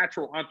just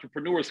natural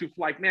entrepreneurs who feel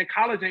like, man,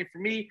 college ain't for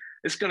me.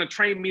 It's going to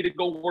train me to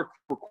go work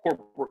for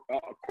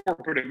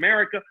corporate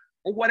America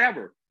or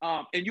whatever.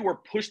 And you were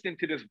pushed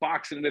into this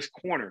box in this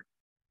corner.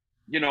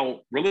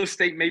 Real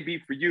estate may be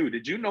for you.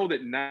 Did you know that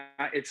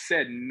it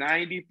said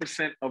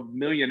 90% of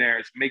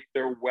millionaires make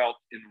their wealth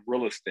in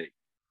real estate?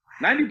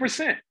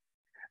 90%.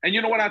 And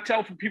you know what I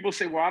tell people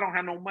say, well, I don't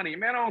have no money.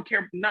 Man, I don't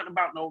care nothing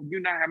about you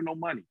not having no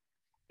money.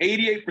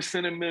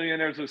 88% of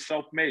millionaires are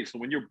self-made. So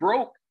when you're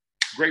broke,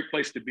 great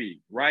place to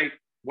be, right?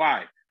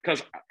 Why?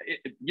 Because,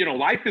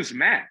 life is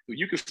math.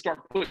 You can start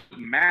putting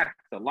math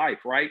to life,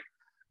 right?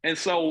 And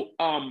so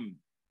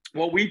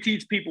what we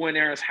teach people in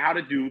there is how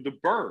to do the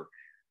BRRRR.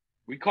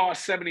 We call it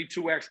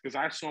 72X because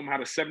I show them how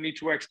to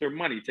 72X their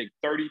money, take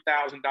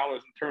 $30,000 and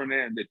turn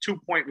it into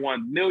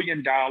 $2.1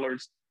 million.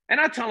 And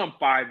I tell them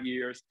 5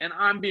 years, and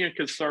I'm being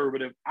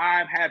conservative.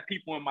 I've had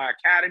people in my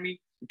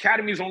academy.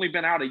 Academy's only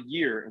been out a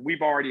year, and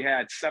we've already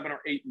had 7 or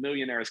 8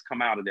 millionaires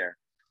come out of there.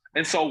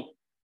 And so,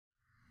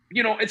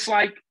 you know, it's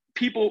like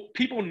people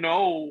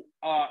know,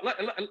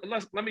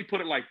 let me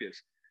put it like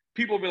this.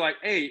 People will be like,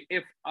 hey,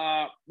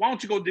 why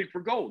don't you go dig for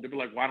gold? They'll be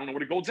like, well, I don't know where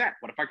the gold's at.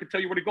 What if I could tell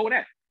you where the gold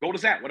at? Gold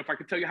is at. What if I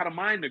could tell you how to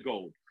mine the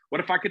gold?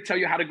 What if I could tell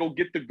you how to go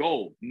get the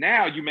gold?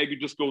 Now you maybe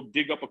just go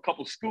dig up a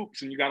couple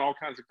scoops and you got all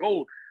kinds of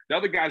gold. The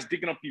other guy's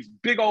digging up these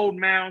big old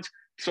mounds.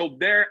 So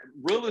their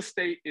real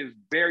estate is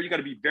you got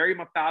to be very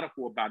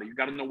methodical about it. You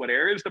got to know what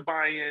areas to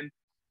buy in.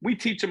 We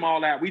teach them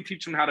all that. We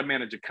teach them how to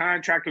manage a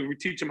contractor. We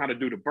teach them how to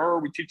do the burr.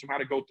 We teach them how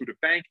to go through the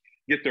bank,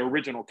 get their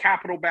original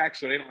capital back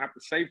so they don't have to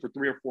save for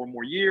 3 or 4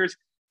 more years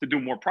to do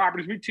more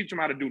properties. We teach them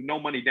how to do no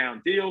money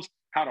down deals,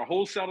 how to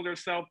wholesale to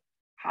themselves,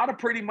 how to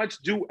pretty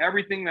much do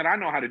everything that I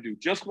know how to do.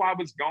 Just while I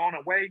was gone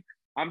away,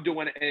 I'm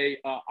doing a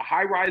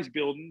high-rise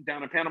building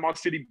down in Panama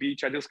City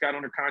Beach. I just got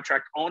under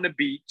contract on the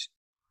beach.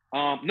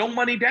 No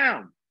money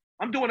down.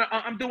 I'm doing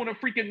a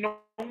freaking no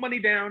money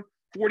down,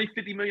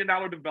 $40-50 million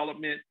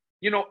development.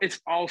 You know,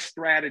 it's all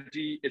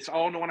strategy. It's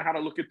all knowing how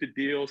to look at the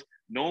deals,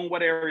 knowing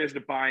what areas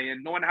to buy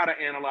in, knowing how to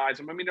analyze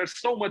them. I mean,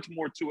 there's so much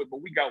more to it,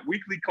 but we got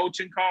weekly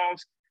coaching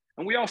calls.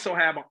 And we also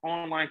have an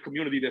online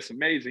community that's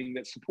amazing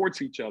that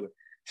supports each other.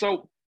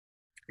 So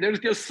there's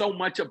just so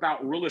much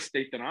about real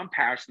estate that I'm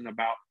passionate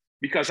about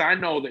because I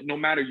know that no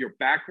matter your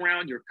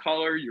background, your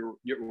color, your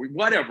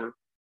whatever,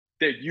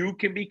 that you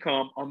can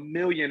become a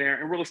millionaire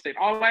in real estate.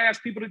 All I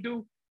ask people to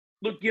do,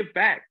 look, give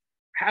back.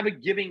 Have a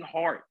giving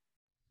heart.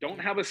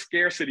 Don't have a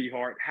scarcity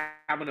heart.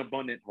 Have an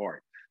abundant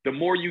heart. The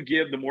more you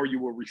give, the more you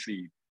will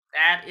receive.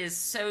 That is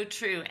so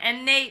true.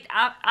 And Nate,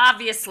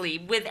 obviously,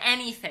 with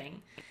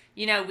anything,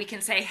 you know, we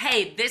can say,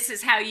 hey, this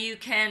is how you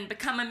can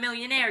become a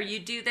millionaire. You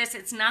do this.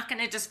 It's not going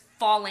to just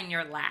fall in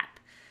your lap.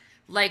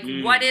 Like,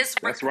 what is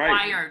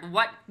required?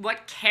 Right.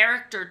 What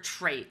character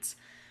traits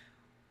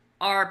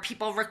are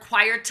people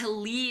required to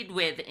lead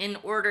with in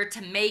order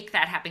to make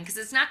that happen? Because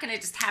it's not going to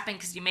just happen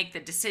because you make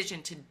the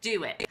decision to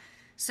do it.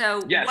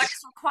 So yes.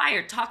 What's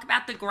required? Talk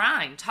about the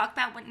grind. Talk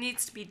about what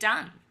needs to be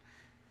done.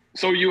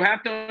 So you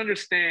have to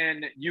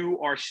understand that you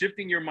are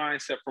shifting your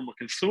mindset from a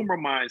consumer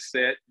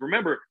mindset.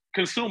 Remember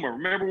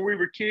when we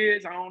were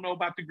kids, I don't know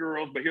about the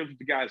girls, but here's what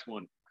the guys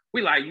wanted.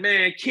 We like,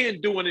 man, Ken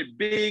doing it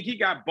big. He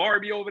got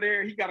Barbie over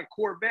there. He got a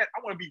Corvette. I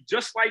want to be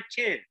just like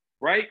Ken,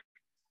 right?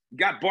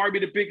 Got Barbie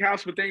the big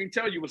house, but they didn't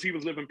tell you was he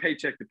was living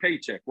paycheck to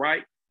paycheck,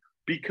 right?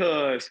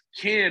 Because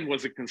Ken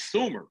was a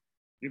consumer,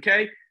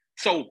 okay?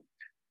 So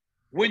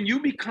when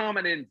you become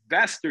an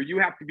investor, you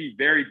have to be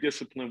very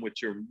disciplined with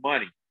your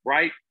money,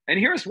 right? And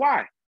here's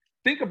why.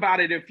 Think about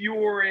it. If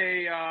you're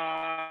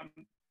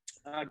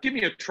give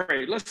me a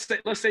trade. Let's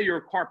say you're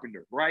a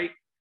carpenter, right?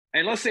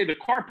 And let's say the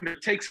carpenter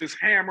takes his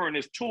hammer and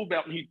his tool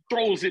belt and he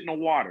throws it in the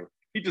water.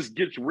 He just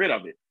gets rid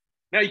of it.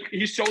 Now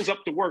he shows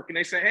up to work and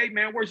they say, hey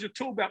man, where's your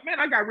tool belt? Man,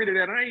 I got rid of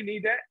that. I ain't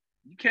need that.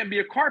 You can't be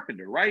a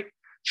carpenter, right?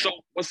 So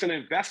what's an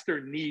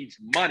investor needs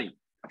money.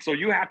 So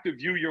you have to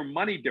view your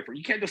money different.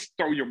 You can't just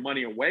throw your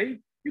money away.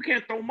 You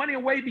can't throw money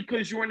away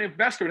because you're an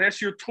investor.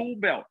 That's your tool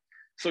belt.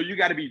 So you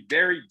got to be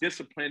very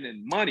disciplined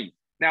in money.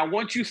 Now,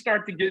 once you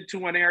start to get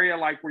to an area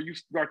like where you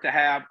start to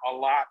have a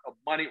lot of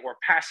money or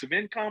passive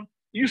income,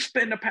 you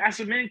spend the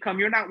passive income.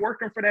 You're not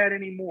working for that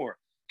anymore.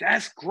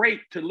 That's great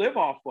to live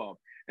off of.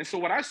 And so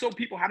what I show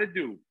people how to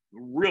do,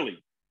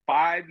 really,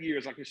 5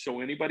 years, I can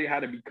show anybody how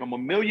to become a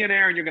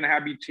millionaire, and you're going to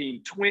have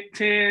between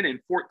 $10,000 and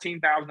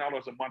 $14,000 a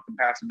month in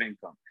passive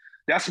income.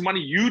 That's money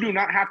you do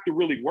not have to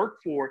really work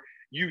for.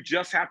 You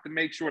just have to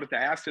make sure that the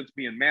assets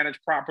being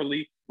managed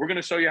properly. We're going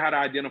to show you how to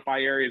identify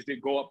areas that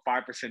go up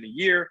 5% a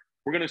year.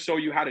 We're going to show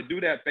you how to do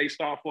that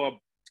based off of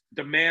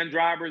demand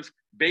drivers,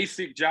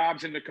 basic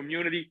jobs in the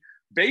community.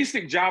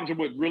 Basic jobs are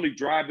what really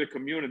drive the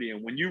community.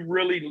 And when you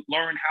really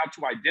learn how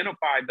to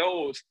identify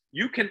those,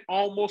 you can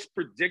almost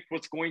predict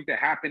what's going to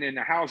happen in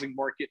the housing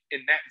market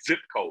in that zip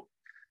code.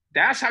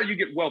 That's how you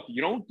get wealthy.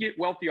 You don't get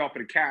wealthy off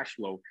of the cash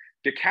flow.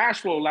 The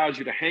cash flow allows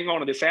you to hang on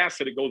to this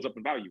asset. It goes up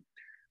in value.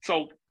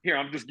 So here,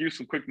 I'm just giving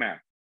some quick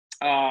math.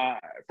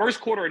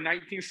 First quarter of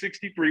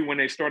 1963, when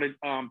they started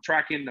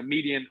tracking the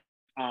median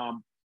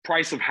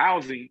price of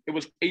housing, it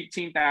was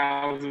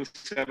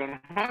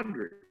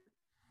 $18,700.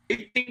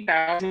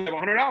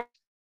 $18,700.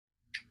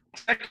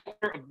 Second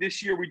quarter of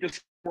this year, we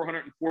just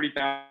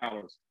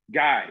 $440,000.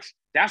 Guys,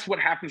 that's what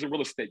happens in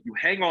real estate. You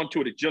hang on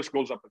to it, it just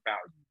goes up in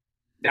value.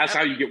 That's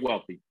how you get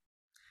wealthy.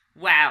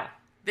 Wow,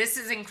 this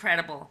is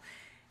incredible.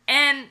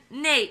 And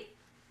Nate,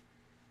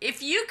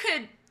 if you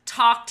could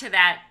talk to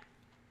that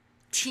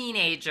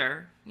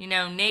teenager,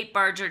 Nate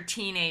Barger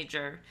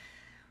teenager,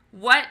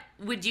 what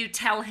would you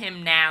tell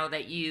him now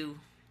that you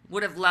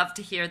would have loved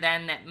to hear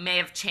then that may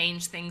have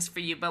changed things for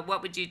you, but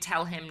what would you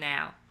tell him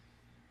now?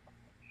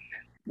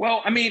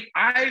 Well, I mean,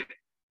 I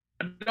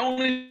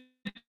only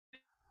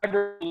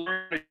ever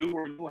learned to do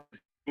or knew how to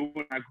do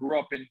when I grew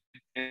up in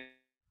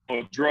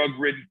a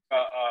drug-ridden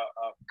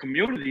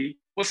community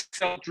was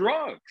sell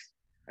drugs.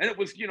 And it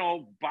was,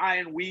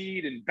 buying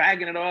weed and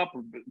bagging it up,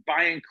 or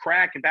buying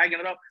crack and bagging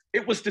it up.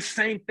 It was the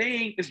same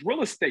thing as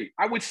real estate.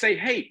 I would say,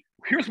 hey,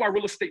 here's why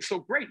real estate's so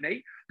great,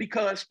 Nate,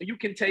 because you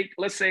can take,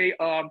 let's say,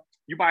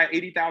 you buy an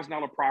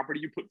 $80,000 property,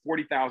 you put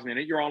 $40,000 in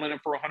it, you're all in it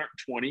for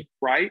 120,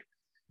 right?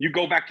 You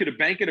go back to the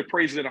bank, it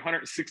appraises at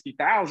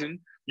 160,000.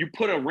 You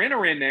put a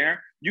renter in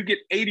there, you get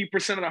 80%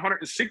 of the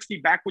 160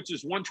 back, which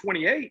is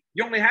 128.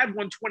 You only had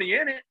 120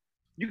 in it.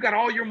 You got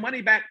all your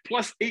money back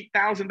plus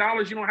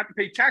 $8,000 you don't have to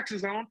pay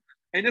taxes on.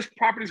 And this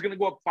property is going to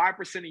go up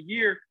 5% a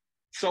year.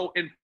 So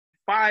in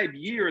 5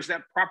 years,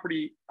 that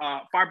property,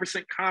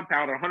 5%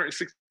 compound at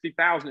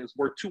 160,000 is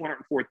worth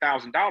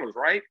 $204,000,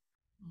 right?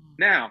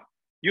 Now,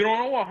 you don't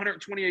owe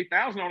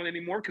 $128,000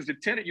 anymore because the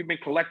tenant, you've been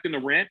collecting the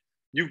rent.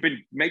 You've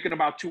been making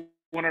about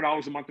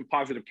 $200 a month in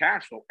positive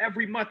cash flow.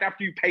 Every month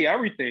after you pay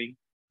everything,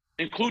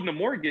 including the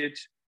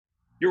mortgage,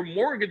 your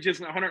mortgage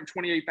isn't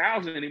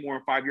 $128,000 anymore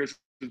in 5 years.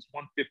 It's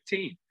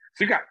 $115,000.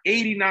 So you got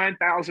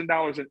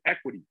 $89,000 in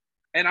equity.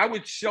 And I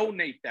would show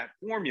Nate that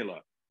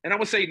formula. And I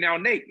would say, now,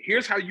 Nate,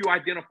 here's how you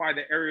identify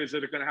the areas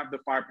that are going to have the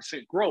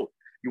 5% growth.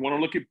 You want to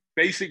look at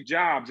basic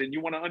jobs, and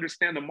you want to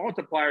understand the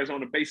multipliers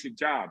on the basic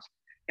jobs.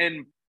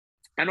 And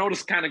I know this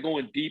is kind of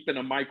going deep in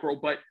a micro,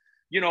 but,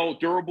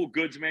 durable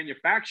goods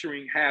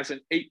manufacturing has an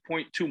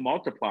 8.2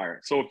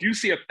 multiplier. So if you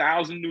see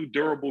 1,000 new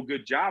durable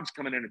good jobs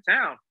coming into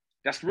town,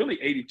 that's really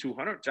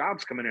 8,200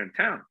 jobs coming into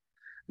town.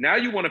 Now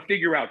you want to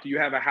figure out, do you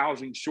have a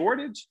housing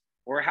shortage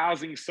or a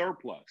housing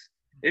surplus?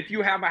 If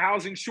you have a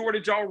housing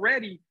shortage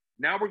already,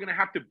 now we're going to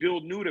have to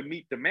build new to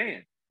meet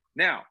demand.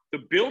 Now, the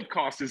build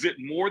cost, is it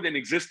more than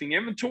existing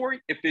inventory?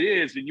 If it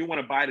is, then you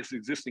want to buy this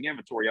existing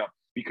inventory up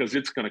because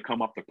it's going to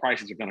come up. The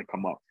prices are going to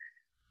come up.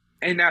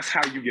 And that's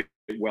how you get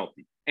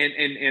wealthy. And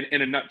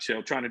in a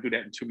nutshell, trying to do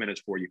that in 2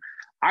 minutes for you.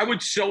 I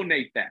would show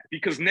Nate that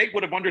because Nate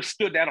would have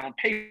understood that on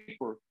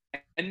paper.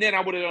 And then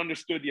I would have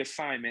understood the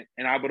assignment,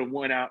 and I would have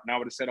went out and I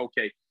would have said,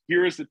 okay,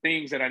 here's the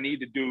things that I need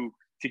to do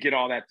to get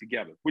all that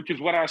together, which is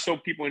what I show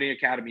people in the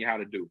academy how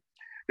to do.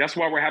 That's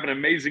why we're having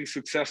amazing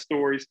success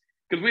stories,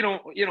 because we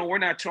don't, we're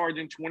not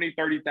charging 20,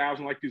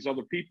 30,000 like these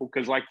other people.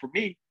 Because like for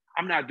me,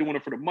 I'm not doing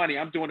it for the money.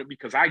 I'm doing it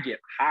because I get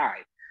high.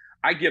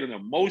 I get an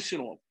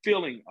emotional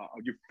feeling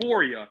of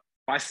euphoria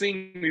by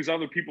seeing these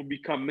other people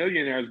become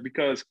millionaires,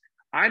 because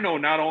I know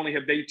not only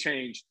have they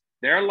changed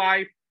their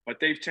life, but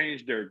they've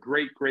changed their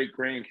great, great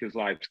grandkids'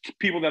 lives,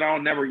 people that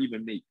I'll never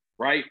even meet,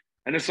 right?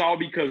 And it's all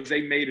because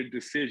they made a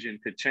decision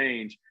to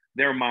change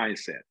their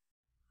mindset.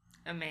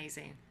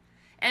 Amazing.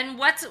 And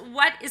what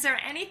is there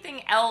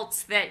anything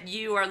else that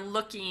you are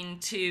looking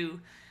to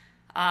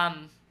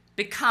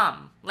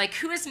become? Like,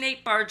 who is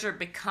Nate Barger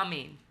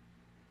becoming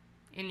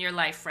in your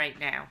life right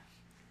now?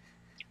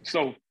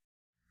 So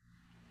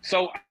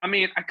I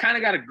mean, I kind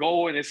of got a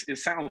goal, and it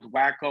sounds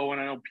wacko.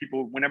 And I know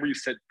people, whenever you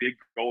set big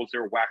goals,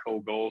 they're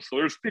wacko goals. So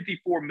there's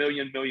 54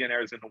 million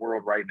millionaires in the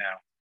world right now.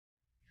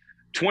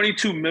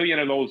 22 million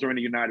of those are in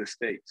the United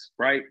States,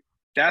 right?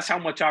 That's how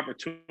much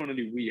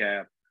opportunity we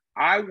have.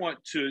 I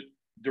want to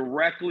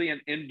directly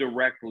and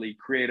indirectly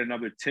create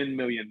another 10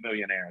 million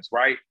millionaires,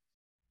 right?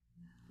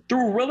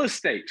 Through real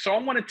estate. So I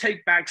want to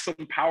take back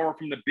some power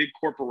from the big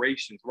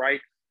corporations, right?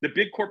 The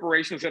big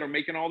corporations that are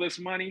making all this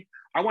money,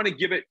 I want to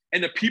give it,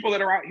 and the people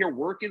that are out here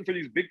working for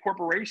these big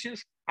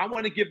corporations, I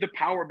want to give the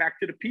power back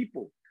to the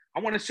people. I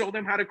want to show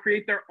them how to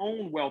create their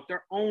own wealth,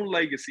 their own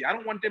legacy. I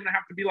don't want them to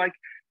have to be like,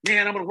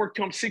 man, I'm going to work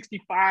till I'm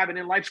 65 and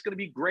then life's going to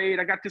be great.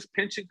 I got this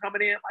pension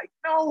coming in. Like,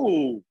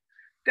 no,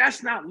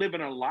 that's not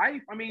living a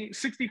life. I mean,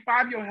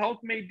 65, your health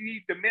may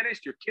be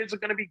diminished. Your kids are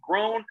going to be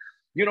grown.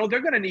 They're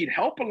going to need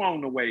help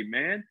along the way,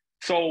 man.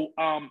 So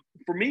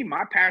for me,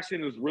 my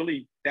passion is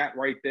really that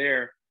right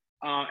there.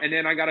 And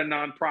then I got a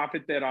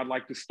nonprofit that I'd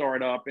like to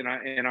start up. And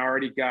I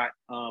already got,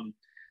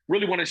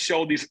 really want to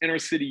show these inner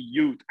city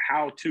youth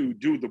how to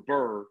do the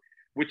BRRRR,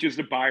 which is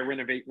the buy,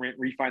 renovate, rent,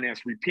 refinance,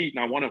 repeat.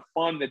 And I want to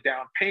fund the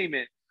down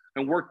payment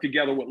and work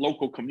together with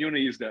local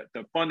communities to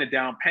fund the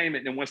down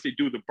payment. And once they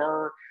do the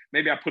BRRRR,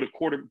 maybe I put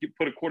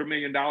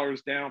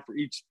 $250,000 down for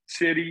each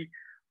city.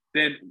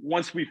 Then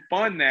once we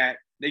fund that,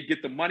 they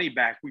get the money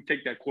back. We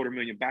take that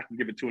 $250,000 back and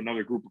give it to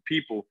another group of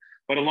people.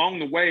 But along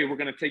the way, we're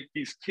going to take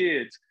these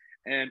kids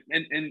and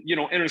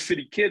inner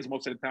city kids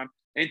most of the time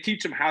and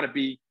teach them how to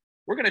be.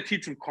 We're going to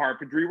teach them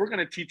carpentry. We're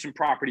going to teach them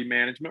property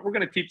management. We're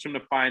going to teach them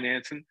the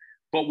financing,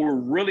 but we're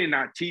really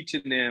not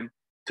teaching them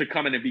to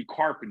come in and be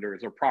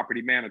carpenters or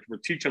property managers. We're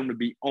teaching them to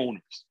be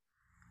owners.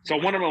 So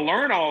I want them to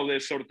learn all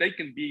this so that they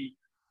can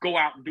go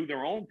out and do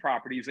their own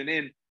properties. And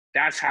then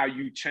that's how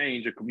you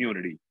change a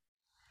community.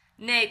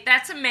 Nate,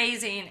 that's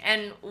amazing.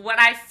 And what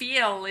I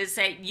feel is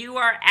that you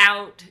are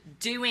out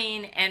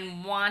doing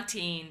and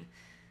wanting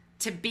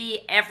to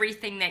be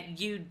everything that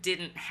you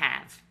didn't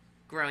have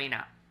growing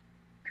up.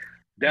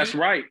 That's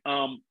right.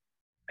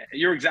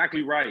 You're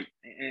exactly right.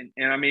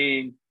 And I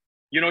mean,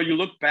 you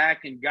look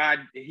back and God,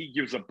 he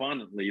gives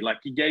abundantly. Like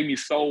he gave me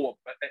so,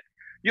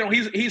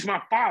 he's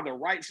my father,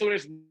 right? So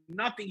there's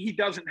nothing he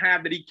doesn't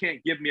have that he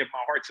can't give me if my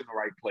heart's in the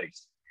right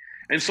place.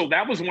 And so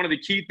that was one of the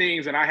key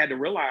things that I had to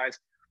realize.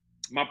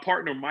 My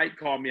partner, Mike,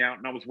 called me out,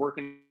 and I was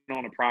working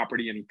on a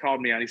property, and he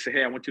called me out. He said,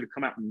 hey, I want you to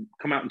come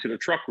out into the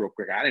truck real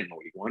quick. I didn't know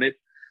what he wanted.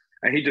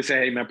 And he just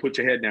said, hey, man, put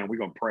your head down. We're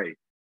going to pray.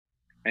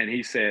 And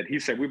he said,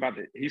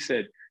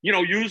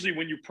 usually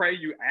when you pray,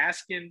 you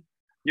asking,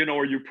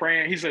 or you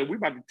praying. He said, we're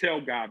about to tell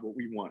God what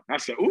we want. I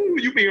said, ooh,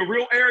 you being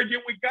real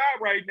arrogant with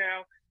God right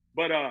now.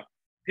 But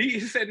he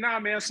said, nah,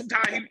 man,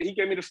 sometimes he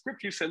gave me the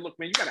scripture. He said, look,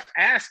 man, you got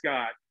to ask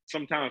God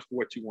sometimes for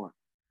what you want.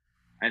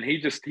 And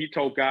he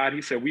told God,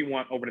 he said, we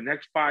want over the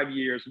next 5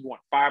 years, we want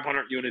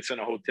 500 units in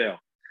a hotel.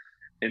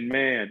 And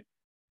man,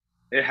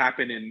 it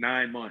happened in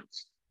 9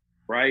 months,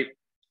 right?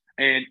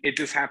 And it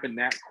just happened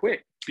that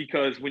quick,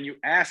 because when you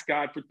ask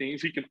God for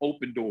things, he can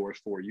open doors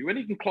for you, and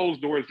he can close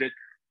doors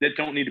that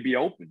don't need to be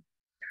open.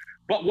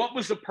 But what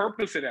was the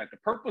purpose of that? The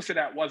purpose of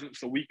that wasn't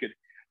so we could,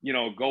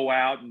 go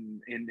out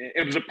and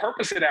it was, the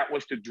purpose of that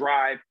was to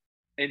drive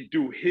and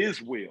do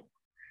his will,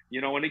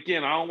 and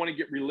again, I don't want to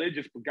get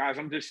religious, but guys,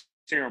 I'm just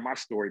sharing my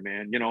story,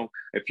 man.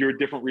 If you're a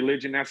different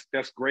religion,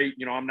 that's great.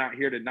 I'm not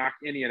here to knock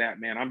any of that,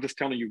 man. I'm just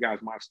telling you guys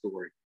my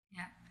story.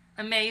 Yeah.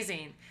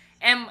 Amazing.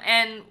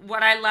 And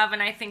what I love,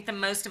 and I think the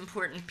most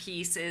important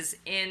piece, is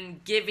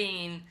in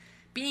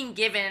being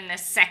given a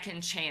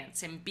second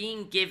chance and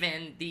being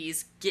given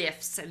these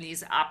gifts and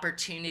these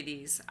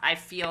opportunities. I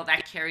feel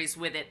that carries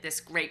with it this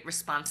great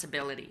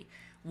responsibility.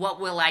 What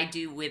will I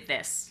do with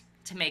this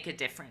to make a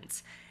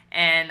difference?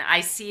 And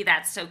I see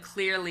that so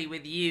clearly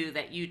with you,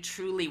 that you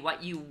truly,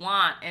 what you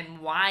want and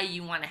why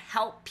you want to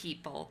help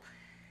people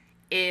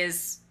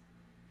is,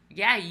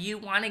 you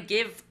want to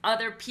give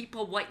other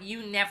people what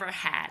you never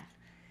had.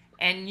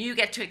 And you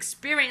get to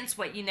experience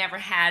what you never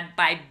had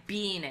by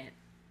being it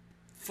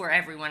for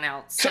everyone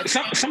else. So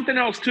something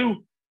else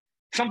too,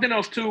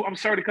 I'm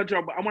sorry to cut you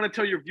off, but I want to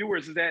tell your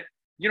viewers is that,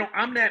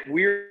 I'm that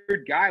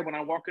weird guy when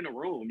I walk in the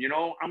room.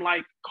 I'm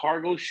like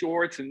cargo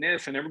shorts and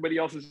this, and everybody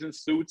else is in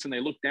suits and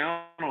they look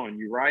down on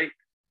you, right?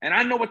 And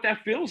I know what that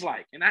feels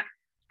like. And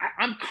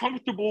I'm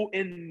comfortable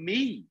in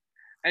me.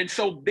 And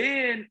so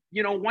then,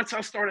 once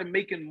I started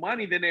making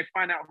money, then they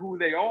find out who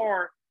they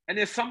are. And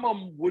then some of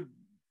them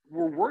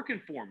were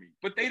working for me,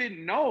 but they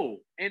didn't know.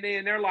 And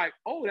then they're like,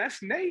 oh,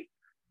 that's Nate.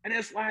 And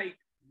it's like,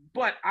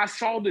 but I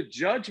saw the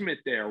judgment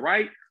there,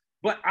 right?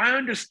 But I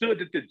understood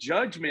that the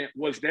judgment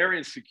was their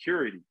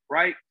insecurity,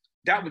 right?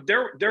 That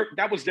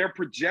was their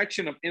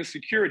projection of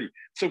insecurity.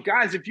 So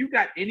guys, if you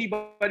got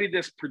anybody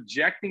that's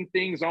projecting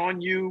things on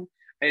you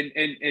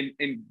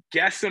and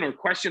guessing or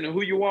questioning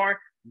who you are,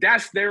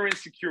 that's their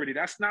insecurity.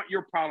 That's not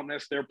your problem.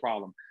 That's their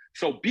problem.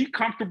 So be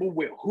comfortable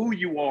with who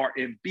you are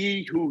and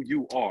be who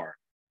you are.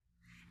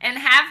 And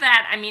have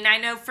that. I mean, I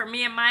know for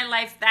me in my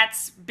life,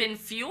 that's been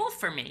fuel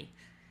for me.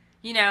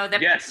 That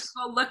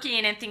people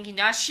looking and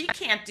thinking, oh, she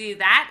can't do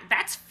that.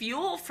 That's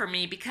fuel for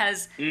me,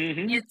 because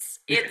it's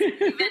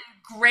even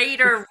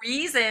greater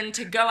reason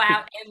to go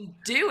out and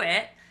do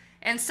it.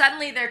 And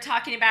suddenly they're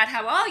talking about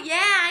how, oh,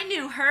 yeah, I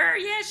knew her.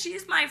 Yeah,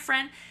 she's my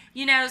friend.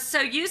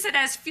 So use it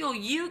as fuel.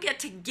 You get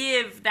to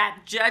give that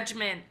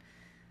judgment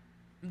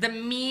the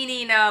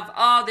meaning of,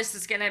 oh, this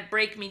is going to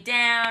break me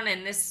down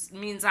and this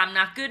means I'm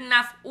not good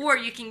enough. Or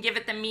you can give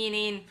it the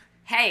meaning,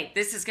 hey,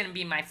 this is going to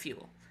be my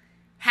fuel.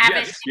 Have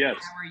it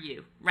empower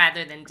you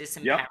rather than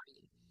disempower you.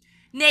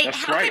 Nate, that's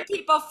how can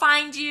people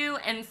find you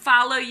and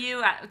follow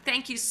you?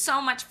 Thank you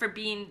so much for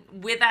being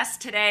with us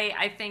today.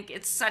 I think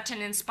it's such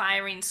an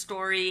inspiring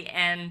story,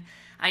 and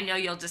I know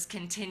you'll just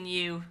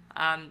continue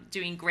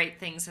doing great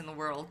things in the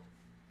world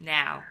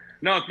now.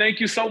 No, thank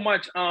you so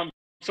much.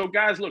 So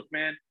guys, look,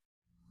 man,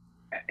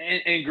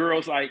 and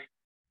girls, like,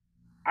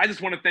 I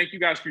just want to thank you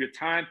guys for your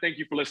time. Thank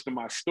you for listening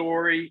to my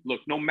story. Look,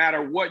 no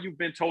matter what you've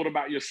been told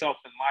about yourself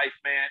in life,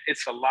 man,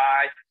 it's a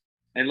lie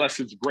unless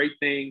it's great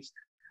things.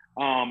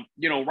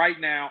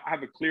 Right now I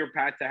have a clear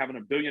path to having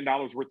 $1 billion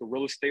worth of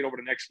real estate over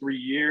the next 3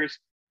 years.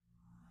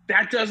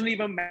 That doesn't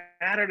even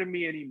matter to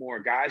me anymore,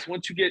 guys.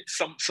 Once you get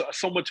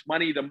so much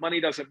money, the money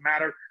doesn't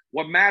matter.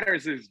 What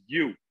matters is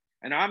you.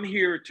 And I'm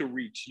here to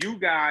reach you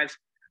guys.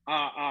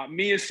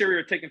 Me and Siri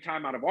are taking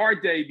time out of our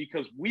day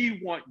because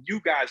we want you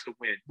guys to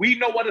win. We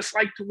know what it's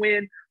like to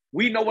win.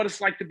 We know what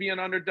it's like to be an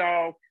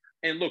underdog.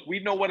 And look, we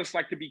know what it's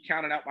like to be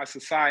counted out by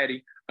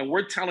society. And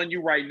we're telling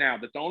you right now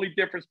that the only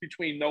difference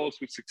between those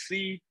who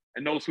succeed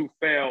and those who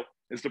fail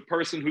is the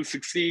person who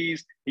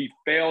succeeds, he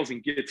fails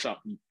and gets up.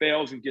 He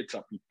fails and gets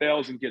up. He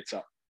fails and gets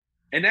up.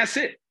 And that's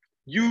it.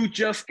 You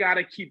just got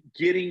to keep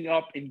getting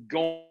up and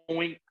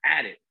going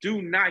at it.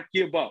 Do not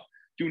give up.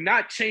 Do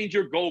not change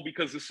your goal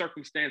because the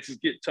circumstances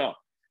get tough.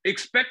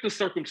 Expect the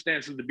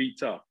circumstances to be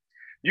tough.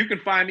 You can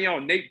find me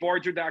on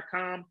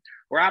natebarger.com,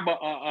 or I have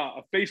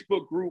a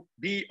Facebook group,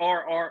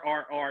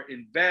 BRRRR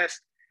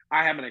Invest.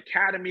 I have an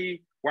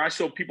academy where I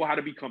show people how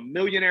to become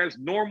millionaires,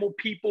 normal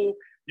people.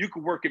 You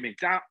can work at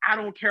McDonald's. I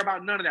don't care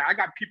about none of that. I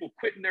got people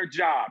quitting their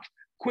jobs,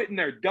 quitting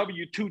their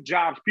W-2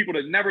 jobs, people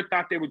that never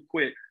thought they would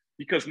quit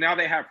because now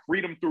they have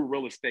freedom through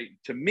real estate.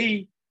 To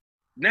me,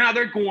 now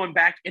they're going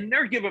back and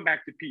they're giving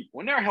back to people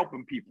and they're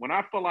helping people. And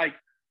I feel like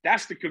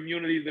that's the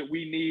community that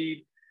we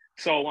need.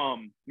 So,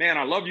 man,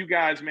 I love you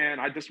guys, man.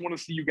 I just want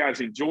to see you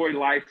guys enjoy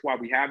life while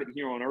we have it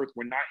here on earth.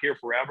 We're not here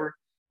forever.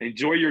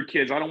 Enjoy your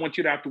kids. I don't want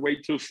you to have to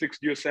wait till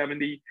 60 or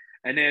 70.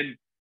 And then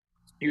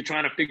you're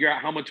trying to figure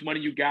out how much money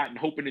you got and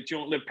hoping that you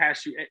don't live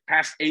past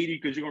 80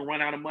 because you're going to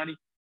run out of money.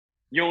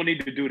 You don't need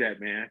to do that,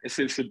 man. It's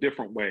a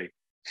different way.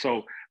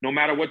 So no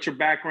matter what your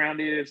background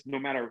is, no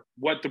matter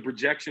what the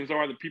projections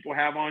are that people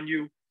have on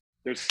you,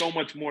 there's so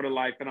much more to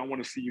life. And I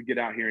want to see you get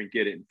out here and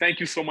get it. And thank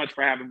you so much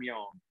for having me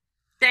on.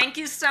 Thank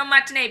you so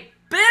much, Nate.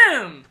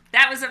 Boom!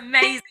 That was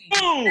amazing.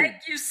 Boom! Thank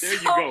you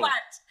so much.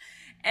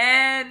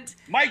 And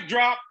mic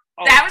drop.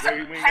 Oh, that was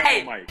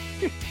hey. Mic.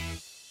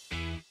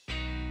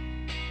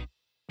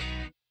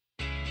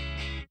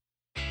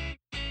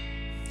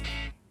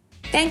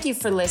 Thank you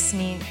for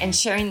listening and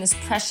sharing this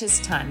precious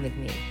time with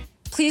me.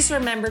 Please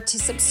remember to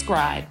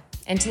subscribe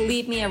and to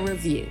leave me a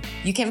review.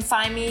 You can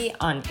find me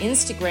on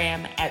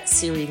Instagram at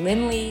Siri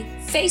Lindley,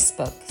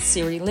 Facebook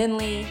Siri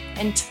Lindley,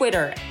 and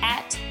Twitter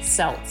at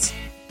Selts,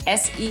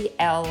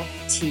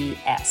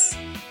 SELTS.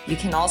 You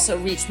can also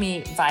reach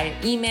me via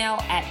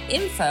email at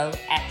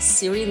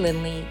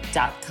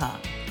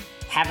info@sirilindley.com.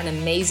 Have an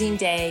amazing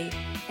day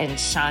and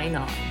shine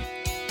on.